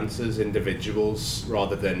freelancers, individuals,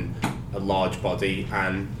 rather than a large body,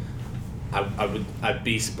 and I'd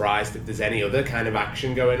be surprised if there's any other kind of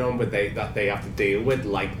action going on that they have to deal with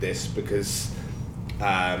like this, because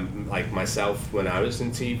like myself, when I was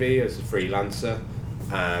in TV as a freelancer,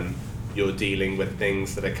 you're dealing with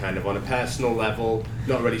things that are kind of on a personal level,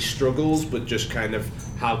 not really struggles, but just kind of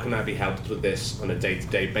how can I be helped with this on a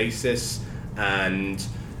day-to-day basis. And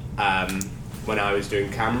when I was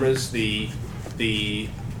doing cameras,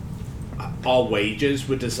 our wages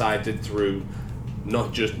were decided through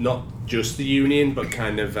not just the union, but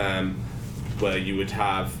kind of where you would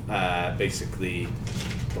have basically,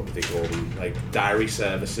 what would they call them, like diary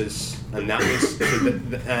services, and that was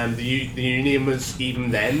the union was,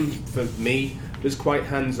 even then for me, was quite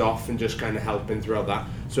hands off and just kind of helping throughout that.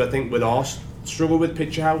 So I think with our struggle with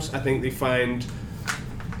Picture House, I think they find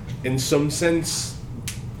in some sense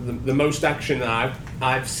the most action that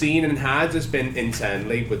I've seen and had has been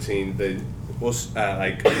internally between us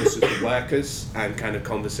as the workers, and kind of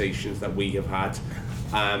conversations that we have had.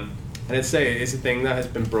 And I'd say it is a thing that has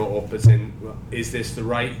been brought up as in, is this the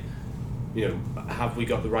right have we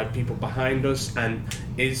got the right people behind us, and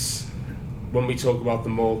is, when we talk about the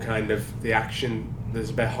more kind of the action, there's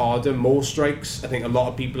a bit harder, more strikes. I think a lot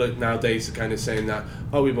of people nowadays are kind of saying that,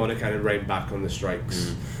 we want to kind of rein back on the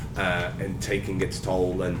strikes and taking its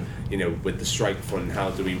toll, and with the strike fund, how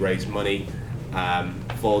do we raise money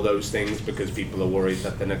for those things, because people are worried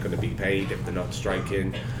that they're not going to be paid if they're not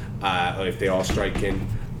striking, or if they are striking.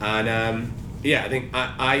 And I think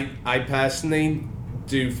I personally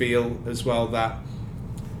do feel as well that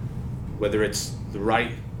whether it's the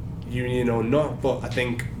right union or not, but I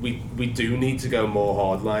think we do need to go more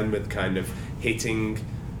hardline with kind of hitting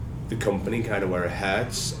the company kind of where it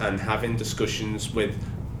hurts, and having discussions with,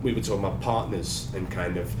 we were talking about partners, and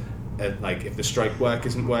kind of like if the strike work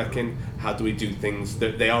isn't working, how do we do things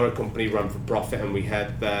that they are a company run for profit, and we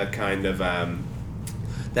had their kind of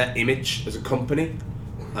their image as a company.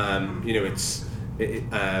 It's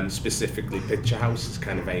specifically Picture House is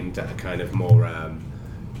kind of aimed at a kind of more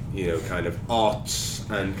kind of arts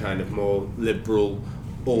and kind of more liberal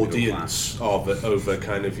audience over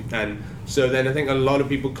kind of, and so then I think a lot of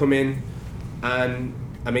people come in, and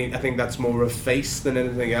I think that's more a face than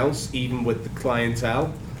anything else, even with the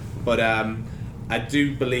clientele. But I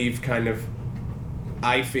do believe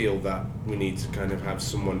I feel that we need to kind of have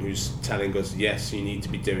someone who's telling us, yes, you need to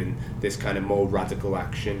be doing this kind of more radical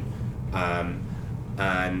action,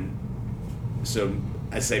 and so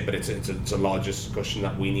I say, but it's a larger discussion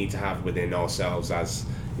that we need to have within ourselves, as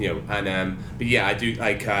and but yeah, I do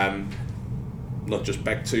like not just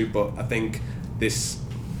Beck too, but I think there's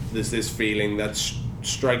this feeling that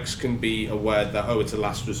strikes can be a word that it's a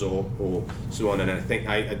last resort or so on, and I think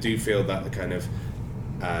I do feel that the kind of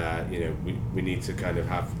we need to kind of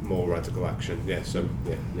have more radical action. Thanks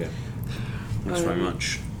very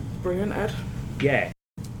much. Brilliant, Ed. Yeah,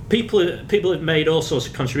 people have made all sorts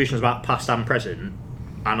of contributions about past and present,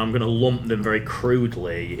 and I'm going to lump them very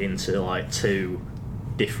crudely into like two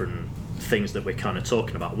different things that we're kind of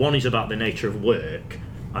talking about. One is about the nature of work,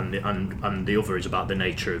 and the other is about the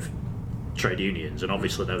nature of trade unions, and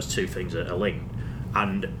obviously those two things are linked.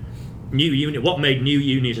 And what made new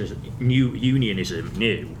unionism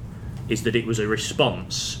new is that it was a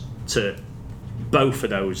response to both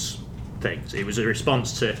of those things. It was a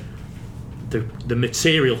response to the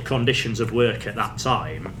material conditions of work at that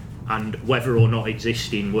time, and whether or not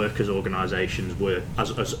existing workers' organisations were,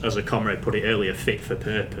 as a comrade put it earlier, fit for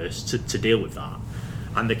purpose to deal with that.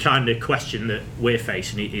 And the kind of question that we're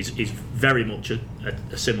facing is very much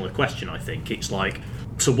a similar question, I think. It's like,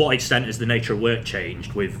 to what extent has the nature of work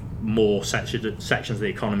changed, with more sections of the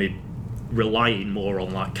economy relying more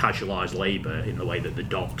on like casualised labour in the way that the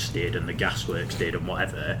docks did and the gasworks did and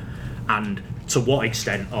whatever, and to what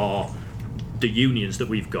extent are the unions that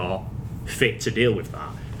we've got fit to deal with that?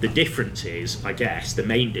 The difference is, I guess, the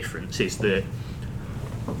main difference is that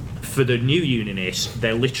for the new unionists,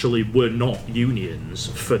 there literally were not unions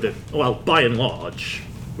by and large,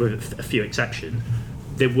 with a few exceptions,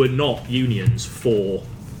 there were not unions for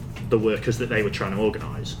the workers that they were trying to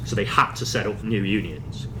organise. So they had to set up new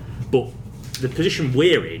unions. But the position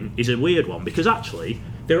we're in is a weird one, because actually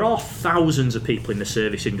there are thousands of people in the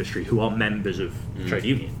service industry who are members of trade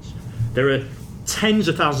unions. There are tens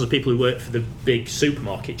of thousands of people who work for the big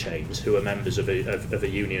supermarket chains who are members of a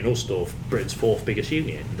union, Usdorf, Britain's fourth biggest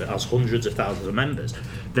union, that has hundreds of thousands of members.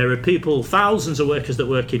 There are thousands of workers that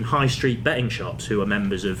work in high street betting shops who are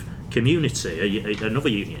members of Community, another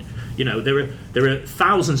union. There are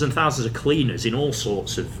thousands and thousands of cleaners in all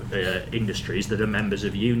sorts of industries that are members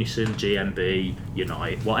of Unison, GMB,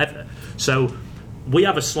 Unite, whatever. So we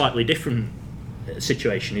have a slightly different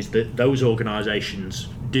situation, is that those organisations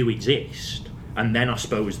do exist. And then I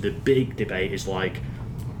suppose the big debate is like,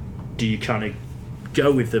 do you kind of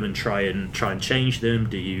go with them and try and change them?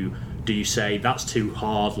 Do you say that's too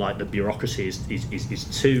hard, like the bureaucracy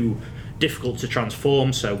is too difficult to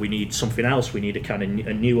transform, so we need something else, we need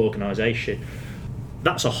a new organisation?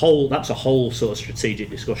 That's a whole sort of strategic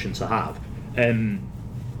discussion to have.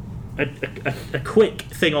 A quick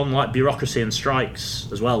thing on like bureaucracy and strikes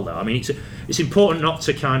as well, though. I mean, it's important not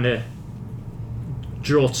to kind of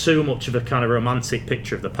draw too much of a kind of romantic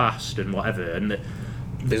picture of the past and whatever. And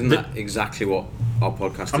isn't that exactly what our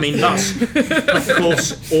podcast is? I mean, that's of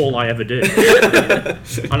course all I ever do.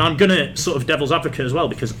 And I'm gonna sort of devil's advocate as well,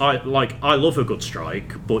 because I love a good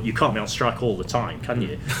strike, but you can't be on strike all the time, can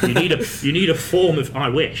you? You need a form of, I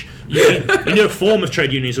wish you need a form of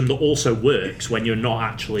trade unionism that also works when you're not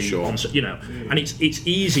actually on, and it's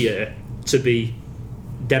easier to be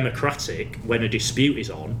democratic when a dispute is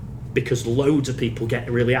on, because loads of people get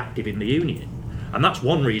really active in the union. And that's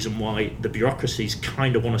one reason why the bureaucracies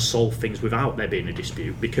kind of want to solve things without there being a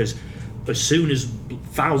dispute, because as soon as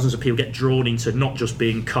thousands of people get drawn into not just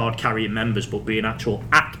being card-carrying members but being actual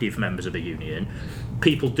active members of a union,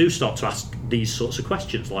 people do start to ask these sorts of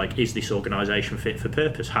questions like, is this organisation fit for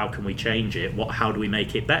purpose? How can we change it? How do we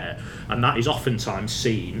make it better? And that is oftentimes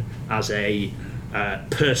seen as a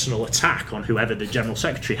personal attack on whoever the General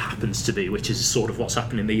Secretary happens to be, which is sort of what's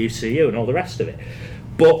happened in the UCU and all the rest of it.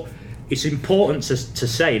 But it's important to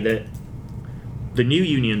say that the new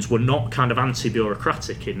unions were not kind of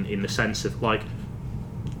anti-bureaucratic in the sense of, like,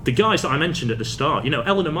 the guys that I mentioned at the start,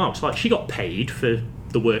 Eleanor Marks, like, she got paid for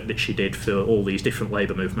the work that she did for all these different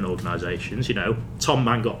labour movement organisations. Tom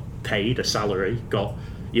Mann got paid a salary,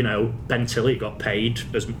 Ben Tilley got paid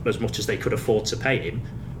as much as they could afford to pay him.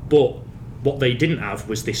 But what they didn't have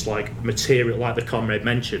was this, like, material, like the comrade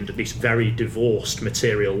mentioned, this very divorced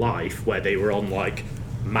material life where they were on, like,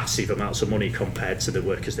 massive amounts of money compared to the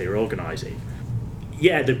workers they were organising.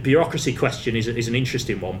 Yeah, the bureaucracy question is an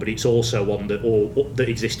interesting one, but it's also one that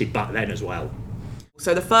existed back then as well.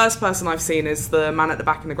 So the first person I've seen is the man at the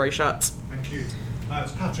back in the grey shirt. Thank you.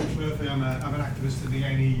 It's Patrick Murphy. I'm an activist in the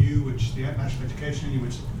NEU, which the National Education Union,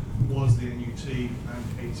 which was the NUT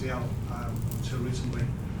and ATL until recently.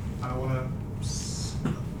 And I want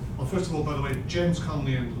to, well, first of all, by the way, James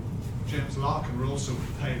Connolly and James Larkin were also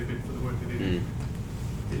paid a bit for the work they did.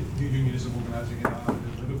 New unionism organising in Ireland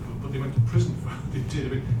and Liverpool, but they went to prison for what they did.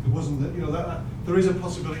 I mean, it wasn't that, there is a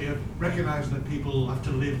possibility of recognising that people have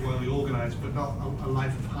to live while they organise, but not a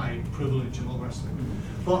life of high privilege and all the rest of it.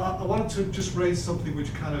 But I wanted to just raise something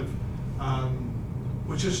which kind of,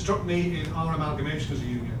 which has struck me in our amalgamation as a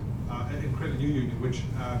union, in creating a new union, which...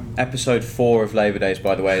 Episode 4 of Labour Days,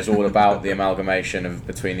 by the way, is all about the amalgamation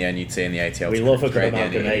between the NUT and the ATL. We love a good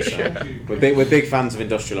amalgamation. We're big fans of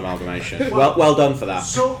industrial amalgamation. Well done for that.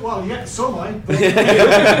 So am I. So am I.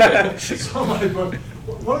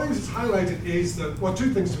 But one of the things that's highlighted is that, well,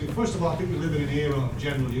 two things to me. First of all, I think we live in an era of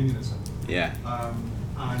general unionism. Yeah.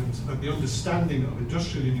 And that the understanding of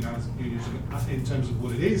industrial unionism in terms of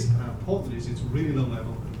what it is and how important it is, it's really low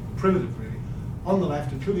level, primitive really, on the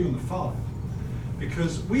left, including on the far left.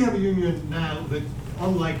 Because we have a union now that,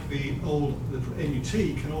 unlike the NUT,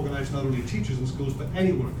 can organise not only teachers in schools, but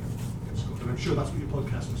any worker in schools. And I'm sure that's what your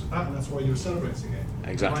podcast was about, and that's why you were celebrating it.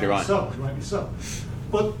 Exactly right. Rightly so.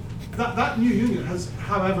 But that new union has,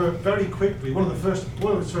 however, very quickly, one of its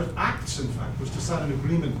first acts, in fact, was to sign an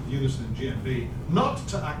agreement with Unison and GMB, not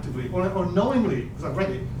to actively, or knowingly, because I've read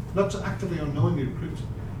it, not to actively or knowingly recruit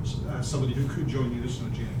somebody who could join Unison or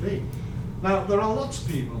GMB. Now, there are lots of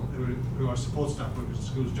people who are support staff workers in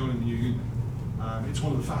schools joining the new union. It's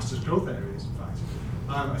one of the fastest growth areas, in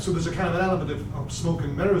fact. So there's a kind of an element of smoke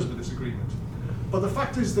and mirrors with this agreement. But the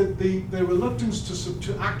fact is that the reluctance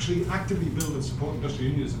to actually actively build and support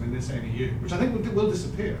industrial unionism in this NEU, which I think will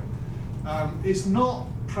disappear, is not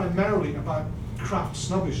primarily about craft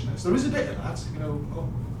snobbishness. There is a bit of that.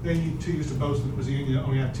 The NUT used to boast that it was a union that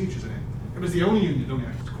only had teachers in it. It was the only union that only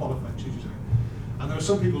had qualified teachers in it. And there are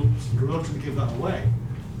some people reluctant to give that away.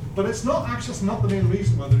 But it's not the main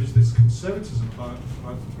reason why there is this conservatism about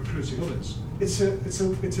recruiting others. It's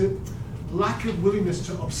a lack of willingness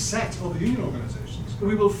to upset other union organisations.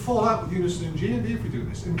 We will fall out with Unison and GMB if we do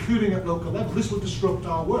this, including at local level. This will disrupt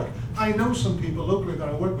our work. I know some people locally that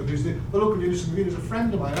I work with who's the local Unison union is a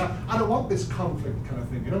friend of mine. I don't want this conflict kind of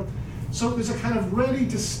thing, So there's a kind of really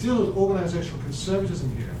distilled organisational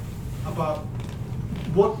conservatism here about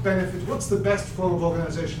what's the best form of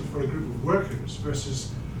organisation for a group of workers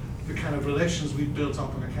versus the kind of relations we've built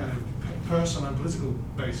up on a kind of personal and political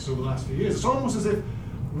basis over the last few years. It's almost as if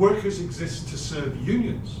workers exist to serve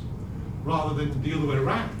unions rather than the other way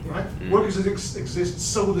around, right? Workers exist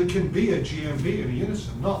so there can be a GMB and a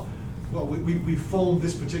Unison, not, well, we formed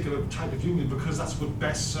this particular type of union because that's what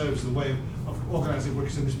best serves the way of organising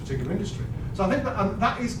workers in this particular industry. So I think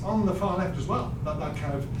that is on the far left as well, that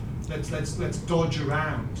kind of let's dodge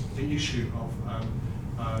around the issue of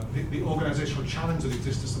the organisational challenge that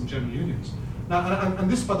exists to some general unions. Now, and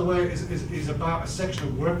this, by the way, is about a section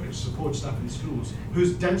of workers, support staff in schools,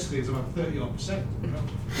 whose density is about 30-odd%.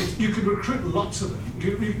 You could recruit lots of them.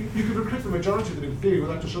 You could recruit the majority of them in theory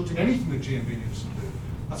without disrupting anything that GMB unions do.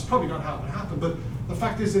 That's probably not how it would happen. But the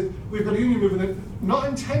fact is that we've got a union movement that, not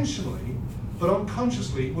intentionally, but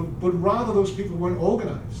unconsciously, would rather those people weren't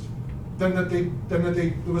organised than that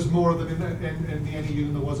there was more of them in the NEU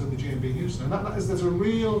than there was in the GMB Unison. And there's a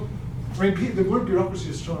real. I mean, the word bureaucracy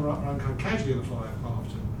is thrown around kind of casually on the fly quite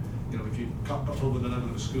often. If you got over the level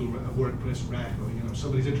of a workplace rec, or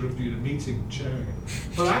somebody's interrupted a meeting, chairing it.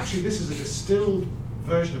 But actually, this is a distilled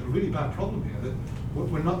version of a really bad problem here. That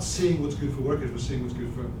we're not seeing what's good for workers, we're seeing what's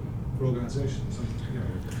good for for organisations. And,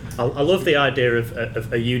 I love the idea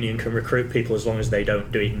of a union can recruit people as long as they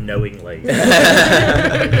don't do it knowingly.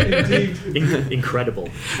 Indeed. Incredible.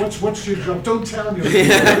 What's your job? Don't tell me.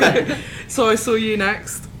 So I saw you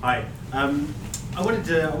next. Hi. I wanted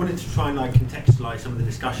to try and contextualise some of the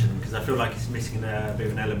discussion because I feel like it's missing a bit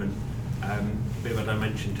of an element, a bit of a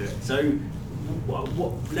dimension to it. So,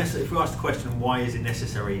 if we ask the question, why is it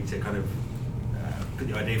necessary to kind of put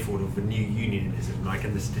the idea forward of a new unionism,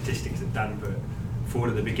 and the statistics that Dan put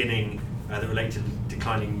forward at the beginning that relate to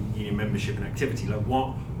declining union membership and activity?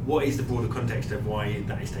 What is the broader context of why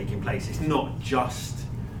that is taking place? It's not just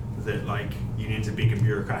that unions are big and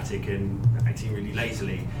bureaucratic and acting really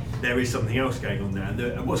lazily. There is something else going on there,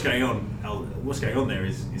 and what's going on there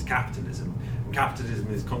is capitalism. And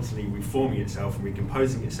capitalism is constantly reforming itself and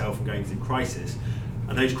recomposing itself and going through crisis,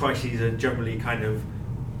 and those crises are generally kind of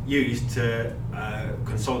used to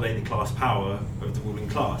consolidate the class power of the ruling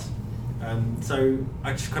class. So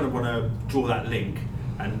I just kind of want to draw that link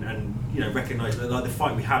and recognise that the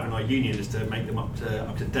fight we have in our union is to make them up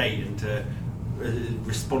to date and to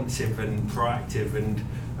responsive and proactive and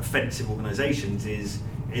offensive organisations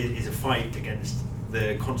is a fight against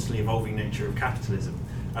the constantly evolving nature of capitalism.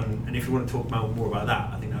 And if you want to talk more about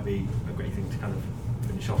that, I think that'd be a great thing to kind of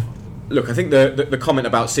finish off on. Look, I think the comment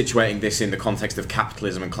about situating this in the context of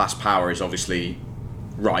capitalism and class power is obviously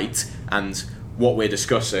right, and what we're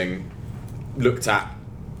discussing, looked at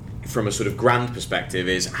from a sort of grand perspective,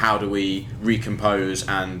 is how do we recompose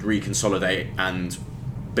and reconsolidate and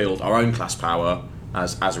build our own class power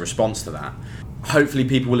as a response to that. Hopefully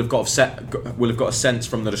people will have got a sense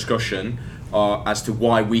from the discussion as to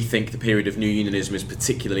why we think the period of new unionism is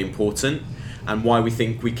particularly important, and why we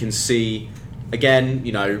think we can see, again,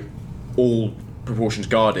 all proportions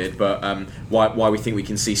guarded, but why we think we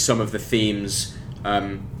can see some of the themes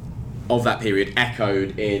of that period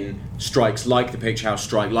echoed in strikes like the Picture House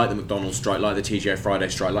strike, like the McDonald's strike, like the TGI Friday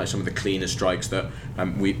strike, like some of the cleaner strikes that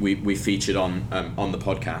we featured on the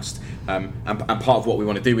podcast. And part of what we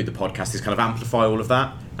want to do with the podcast is kind of amplify all of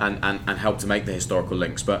that and help to make the historical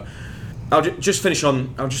links. But I'll just finish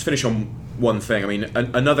on one thing. I mean,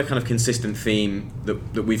 another kind of consistent theme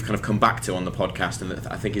that we've kind of come back to on the podcast, and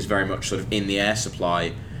that I think is very much sort of in the air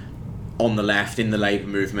supply on the left, in the labour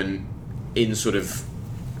movement, in sort of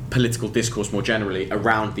political discourse more generally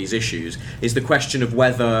around these issues, is the question of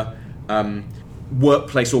whether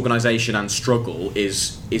workplace organisation and struggle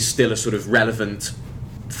is still a sort of relevant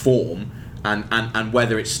form, and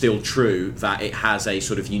whether it's still true that it has a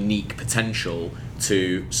sort of unique potential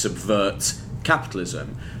to subvert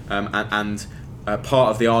capitalism. And part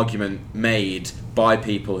of the argument made by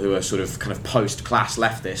people who are sort of kind of post-class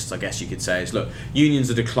leftists, I guess you could say, is, look,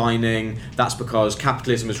 unions are declining, that's because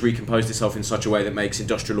capitalism has recomposed itself in such a way that makes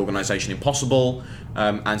industrial organisation impossible,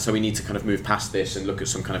 and so we need to kind of move past this and look at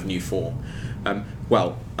some kind of new form.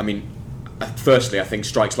 Well, I mean, firstly, I think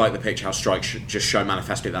strikes like the Picture House strike should just show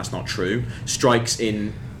manifestly that's not true. Strikes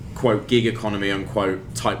in, quote, gig economy,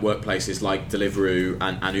 unquote, type workplaces like Deliveroo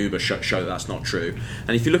and Uber show that that's not true.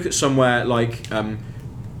 And if you look at somewhere like,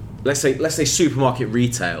 let's say supermarket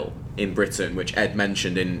retail in Britain, which Ed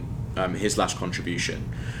mentioned in his last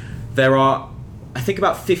contribution, there are, I think,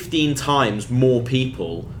 about 15 times more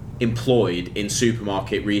people employed in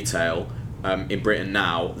supermarket retail in Britain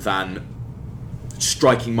now than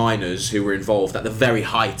striking miners who were involved at the very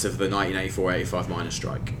height of the 1984-85 miners'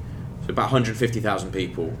 strike. So about 150,000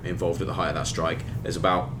 people involved at the height of that strike. There's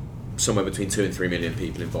about somewhere between 2 and 3 million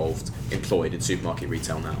people employed in supermarket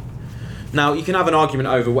retail now. Now, you can have an argument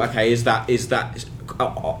over, okay, is that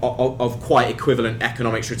of quite equivalent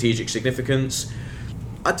economic strategic significance?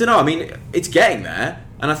 I don't know. I mean, it's getting there,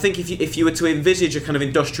 and I think if you were to envisage a kind of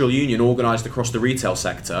industrial union organised across the retail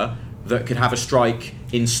sector that could have a strike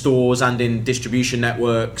in stores and in distribution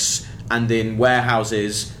networks and in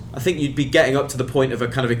warehouses, I think you'd be getting up to the point of a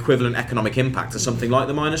kind of equivalent economic impact to something like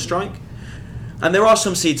the miners' strike. And there are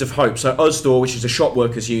some seeds of hope. So Usdaw, which is a shop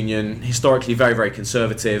workers union, historically very, very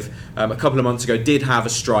conservative, a couple of months ago did have a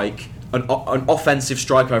strike, an offensive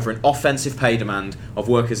strike over an offensive pay demand of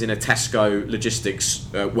workers in a Tesco logistics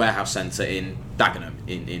warehouse centre in Dagenham.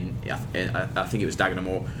 I think it was Dagenham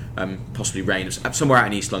or possibly Rain, somewhere out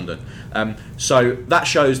in East London. So that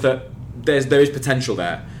shows that there is potential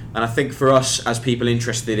there. And I think for us as people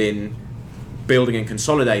interested in building and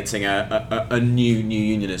consolidating a new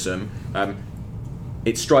unionism,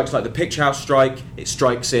 it strikes like the Picture House strike. It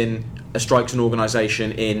strikes an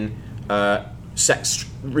organisation in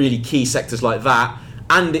really key sectors like that,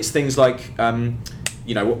 and it's things like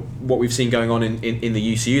what we've seen going on in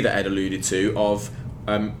the UCU that Ed alluded to, of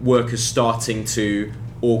workers starting to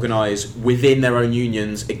organise within their own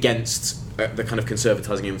unions against the kind of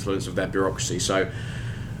conservatising influence of their bureaucracy. So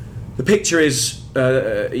the picture is,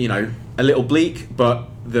 you know, a little bleak, but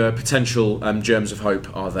the potential germs of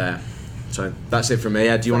hope are there. So that's it from me.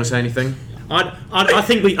 Ed, do you want to say anything? I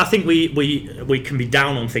think we can be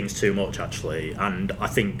down on things too much, actually, and I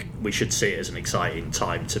think we should see it as an exciting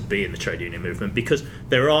time to be in the trade union movement, because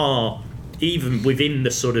there are, even within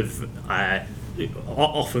the sort of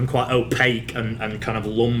often quite opaque and kind of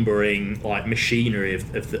lumbering like machinery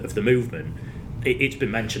of the movement, it's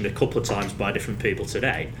been mentioned a couple of times by different people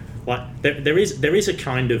today. Like there is a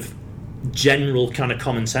kind of general kind of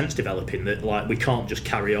common sense developing that, like, we can't just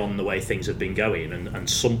carry on the way things have been going, and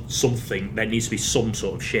something, there needs to be some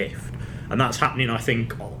sort of shift, and that's happening, I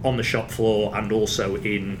think, on the shop floor and also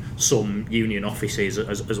in some union offices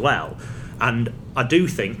as well. And I do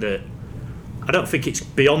think that, I don't think it's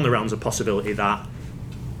beyond the realms of possibility that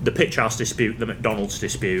the Pitch House dispute, the McDonald's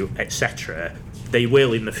dispute, etc., they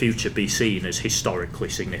will in the future be seen as historically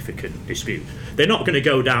significant disputes. They're not going to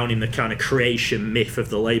go down in the kind of creation myth of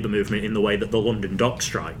the labour movement in the way that the London Dock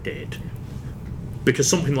Strike did, because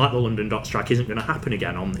something like the London Dock Strike isn't going to happen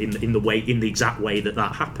again in the exact way that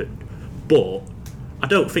happened. But I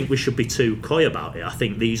don't think we should be too coy about it. I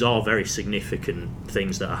think these are very significant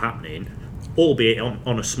things that are happening, albeit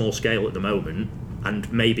on a small scale at the moment,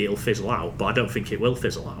 and maybe it'll fizzle out, but I don't think it will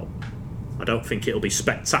fizzle out. I don't think it'll be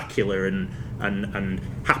spectacular and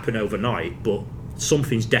happen overnight, but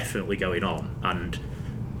something's definitely going on, and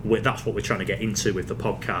that's what we're trying to get into with the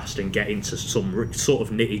podcast, and get into some sort of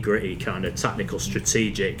nitty-gritty kind of tactical,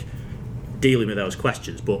 strategic dealing with those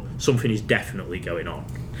questions, but something is definitely going on.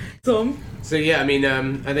 Tom? So yeah, I mean,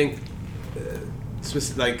 I think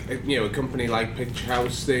like, you know, a company like Pitch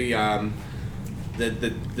House, the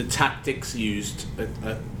tactics used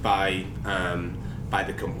by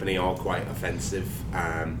the company are quite offensive.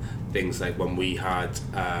 Things like when we had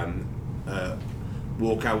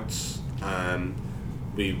walkouts,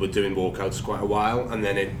 we were doing walkouts quite a while, and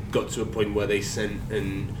then it got to a point where they sent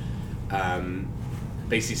and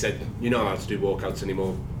basically said, you're not allowed to do walkouts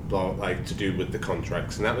anymore, like to do with the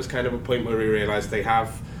contracts. And that was kind of a point where we realised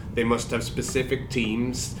they must have specific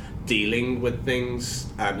teams dealing with things.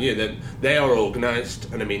 You know, that they are organised,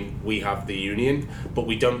 and I mean, we have the union, but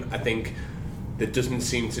we don't. I think there doesn't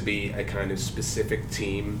seem to be a kind of specific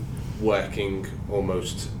team working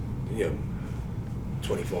almost, you know,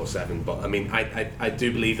 24/7. But I mean, I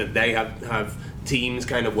do believe that they have teams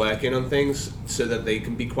kind of working on things so that they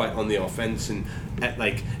can be quite on the offense, and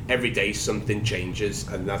like every day something changes,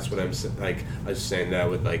 and that's what I'm like. I was saying there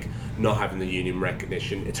with like not having the union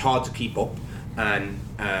recognition, it's hard to keep up, and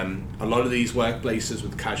a lot of these workplaces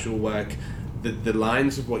with casual work, the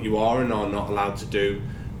lines of what you are and are not allowed to do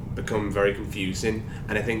become very confusing,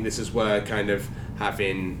 and I think this is where kind of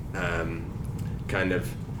having kind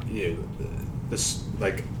of, you know, this,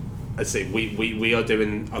 like I say, we are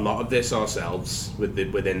doing a lot of this ourselves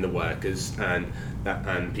within the workers and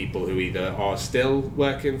people who either are still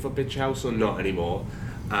working for Pitch House or not anymore,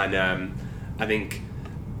 and I think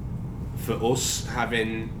for us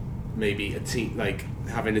having maybe a team, like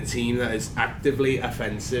having a team that is actively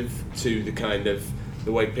offensive to the kind of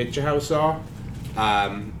the way Pitch House are,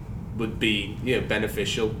 would be, you know,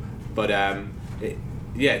 beneficial, but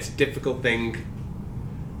it's a difficult thing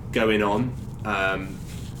going on,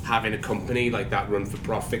 having a company like that run for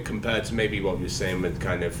profit compared to maybe what you were saying with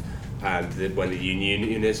kind of when the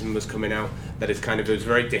unionism was coming out, that it's kind of, it was a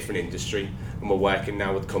very different industry, and we're working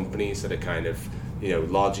now with companies that are kind of, you know,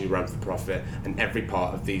 largely run for profit, and every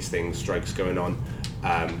part of these things, strikes going on,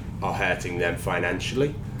 are hurting them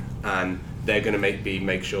financially, and they're going to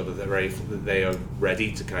make sure that they are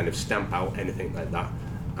ready to kind of stamp out anything like that.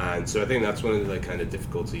 And so I think that's one of the kind of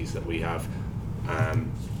difficulties that we have.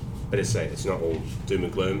 But it's not all doom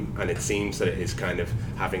and gloom, and it seems that it is kind of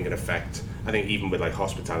having an effect. I think even with like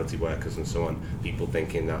hospitality workers and so on, people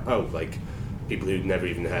thinking that, oh, like people who'd never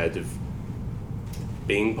even heard of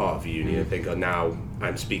being part of a union, think, oh, now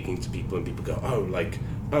I'm speaking to people, and people go, oh, like,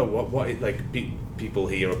 oh, what like people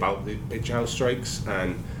hear about the Pitch House strikes,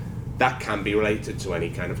 and that can be related to any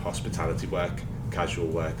kind of hospitality work, casual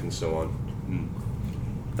work, and so on.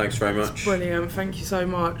 Thanks very much. That's brilliant. Thank you so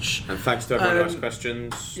much. And thanks to everyone who asked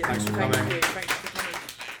questions. Yeah, Thanks for coming. Thank you for coming.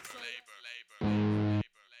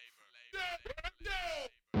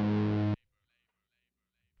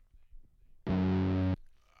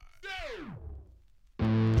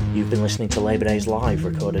 You've been listening to Labour Days Live,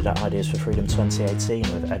 recorded at Ideas for Freedom 2018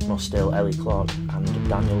 with Ed Mustill, Ellie Clark and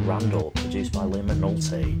Daniel Randall, produced by Liam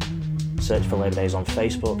McNulty. Search for Labour Days on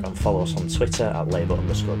Facebook and follow us on Twitter at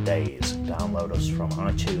Labour_Days. Download us from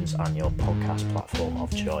iTunes and your podcast platform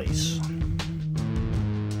of choice.